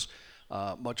services,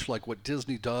 much like what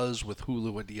Disney does with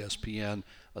Hulu and ESPN.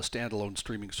 A standalone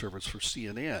streaming service for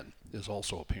CNN is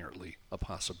also apparently a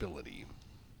possibility.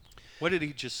 What did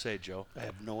he just say, Joe? I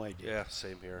have no idea. Yeah,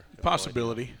 same here. Got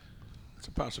Possibility. It's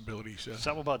a possibility, he said.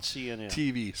 Something about CNN.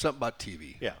 TV, something about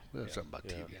TV. Yeah. Something about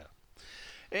TV, yeah.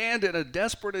 And in a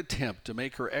desperate attempt to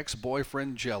make her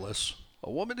ex-boyfriend jealous,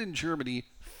 a woman in Germany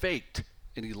faked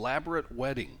an elaborate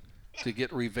wedding to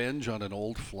get revenge on an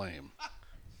old flame.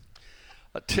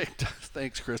 A TikTok,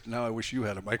 thanks, Chris. Now I wish you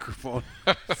had a microphone.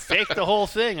 Fake the whole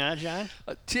thing, huh, John?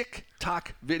 A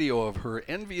TikTok video of her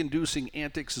envy-inducing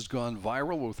antics has gone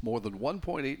viral with more than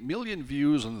 1.8 million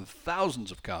views and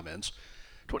thousands of comments.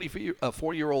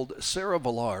 24-year-old Sarah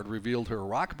Villard revealed her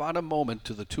rock-bottom moment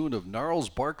to the tune of Gnarls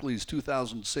Barkley's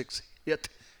 2006 hit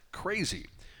Crazy,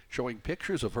 showing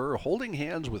pictures of her holding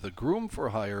hands with a groom for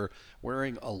hire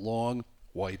wearing a long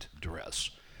white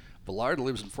dress. Villard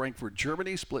lives in Frankfurt,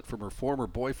 Germany, split from her former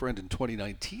boyfriend in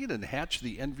 2019 and hatched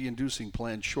the envy-inducing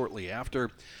plan shortly after.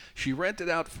 She rented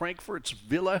out Frankfurt's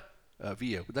Villa,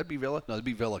 would that be Villa? No, that'd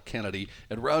be Villa Kennedy,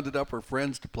 and rounded up her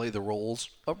friends to play the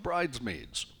roles of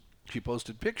bridesmaids. She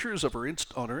posted pictures of her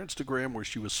on her Instagram where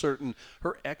she was certain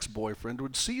her ex-boyfriend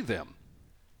would see them.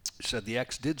 She said the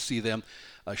ex did see them,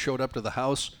 showed up to the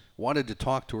house, wanted to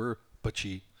talk to her, but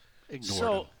she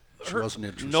ignored him. She wasn't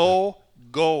interested.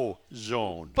 No-go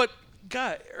zone. But,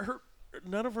 God,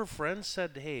 none of her friends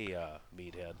said, hey,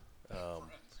 meathead,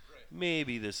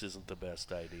 maybe this isn't the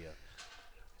best idea.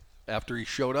 After he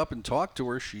showed up and talked to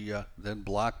her, she then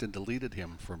blocked and deleted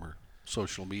him from her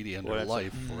social media and her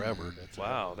life forever.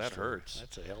 Wow, that hurts.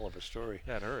 That's a hell of a story.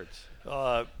 That hurts.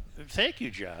 Thank you,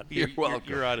 John. You're welcome.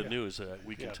 You're out of news.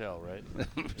 We can tell, right?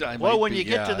 Well, when you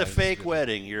get to the fake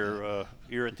wedding, you're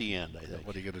at the end, I think.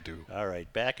 What are you going to do? All right,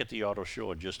 back at the auto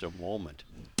show in just a moment.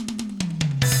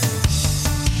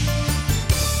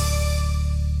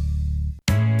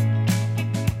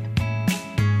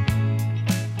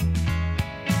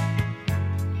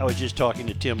 I was just talking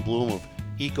to Tim Bloom of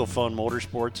EcoFun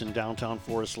Motorsports in downtown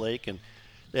Forest Lake, and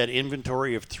that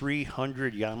inventory of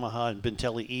 300 Yamaha and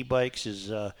Bentelli e-bikes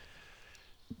is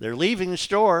they're leaving the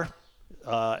store,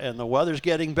 and the weather's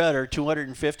getting better.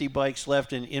 250 bikes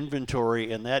left in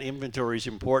inventory, and that inventory is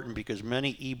important because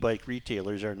many e-bike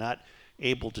retailers are not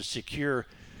able to secure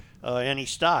any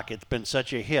stock. It's been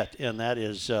such a hit, and that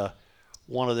is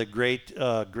one of the great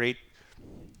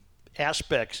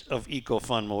aspects of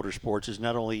EcoFun Motorsports is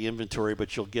not only inventory,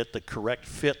 but you'll get the correct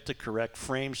fit, the correct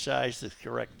frame size, the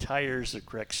correct tires, the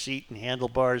correct seat and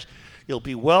handlebars. You'll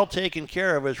be well taken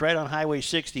care of. It's right on Highway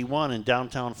 61 in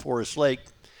downtown Forest Lake,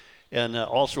 and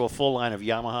also a full line of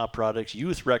Yamaha products,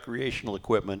 youth recreational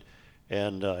equipment,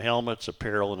 and helmets,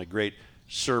 apparel, and a great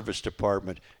service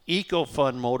department.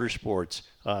 EcoFun Motorsports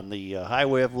on the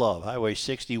Highway of Love, Highway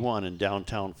 61 in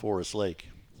downtown Forest Lake.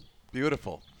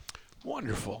 Beautiful.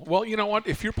 Wonderful. Well, you know what?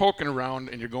 If you're poking around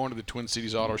and you're going to the Twin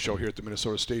Cities Auto Show here at the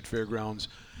Minnesota State Fairgrounds,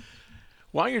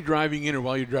 while you're driving in or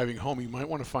while you're driving home, you might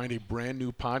want to find a brand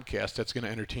new podcast that's going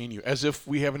to entertain you. As if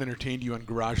we haven't entertained you on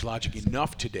Garage Logic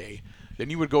enough today, then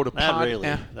you would go to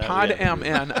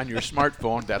PodMN on your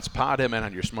smartphone. That's PodMN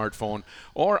on your smartphone,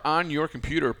 or on your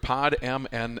computer,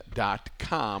 podmn.com,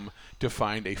 to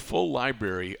find a full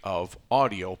library of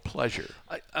audio pleasure.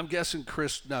 I'm guessing,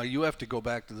 Chris, now you have to go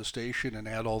back to the station and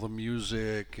add all the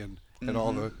music and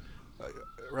all the,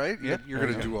 right? Yeah, you're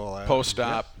going to do all that.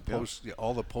 Post-op.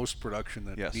 All the post-production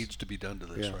that needs to be done to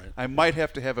this, right? I might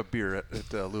have to have a beer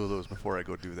at Lulu's before I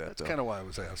go do that. That's kind of why I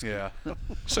was asking. Yeah.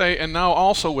 Say, and now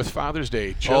also with Father's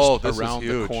Day just around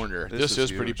the corner. This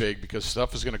is is pretty huge. big because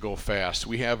stuff is going to go fast.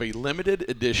 We have a limited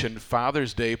edition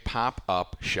Father's Day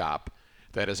pop-up shop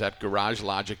That is at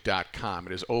garagelogic.com.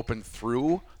 It is open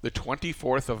through the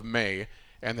 24th of May,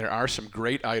 and there are some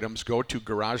great items. Go to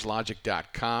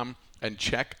garagelogic.com and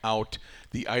check out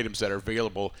the items that are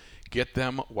available. Get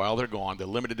them while they're gone. The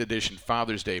limited edition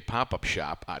Father's Day pop-up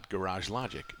shop at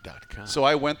garagelogic.com. So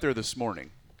I went there this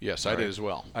morning. Yes, I did as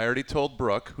well. I already told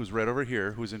Brooke, who's right over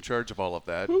here, who's in charge of all of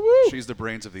that. She's the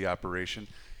brains of the operation.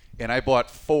 And I bought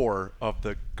 4 of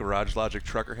the Garage Logic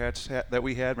trucker hats that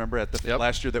we had. Remember at the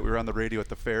last year that we were on the radio at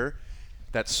the fair?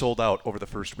 That sold out over the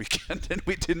first weekend, and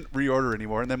we didn't reorder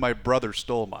anymore. And then my brother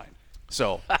stole mine.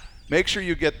 So make sure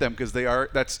you get them because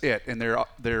that's it. And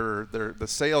the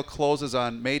sale closes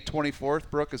on May 24th.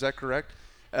 Brooke, is that correct?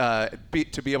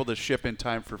 To be able to ship in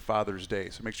time for Father's Day.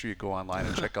 So make sure you go online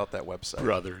and check out that website.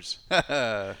 Brothers.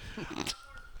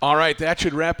 All right, that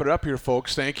should wrap it up here,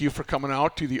 folks. Thank you for coming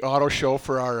out to the auto show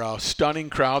for our stunning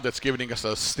crowd that's giving us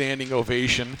a standing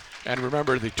ovation. And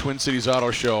remember, the Twin Cities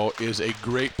Auto Show is a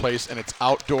great place, and it's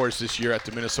outdoors this year at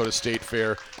the Minnesota State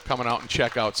Fair. Coming out and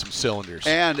check out some cylinders.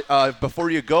 And before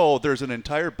you go, there's an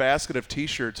entire basket of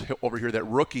T-shirts over here that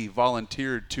Rookie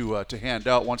volunteered to hand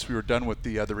out once we were done with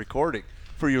the recording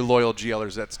for your loyal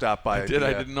GLers that stopped by. I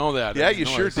didn't know that. Yeah, you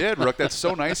sure did, Rook. That's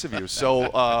so nice of you.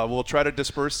 So we'll try to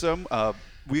disperse them.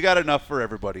 We got enough for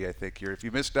everybody, I think, here. If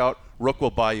you missed out, Rook will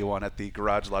buy you one at the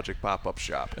Garage Logic pop-up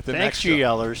shop. Thanks,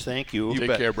 GLers. Thank you.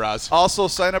 Take care, bros. Also,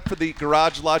 sign up for the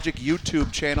Garage Logic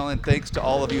YouTube channel, and thanks to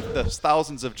all of you, the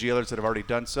thousands of GLers that have already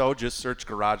done so. Just search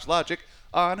Garage Logic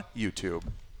on YouTube.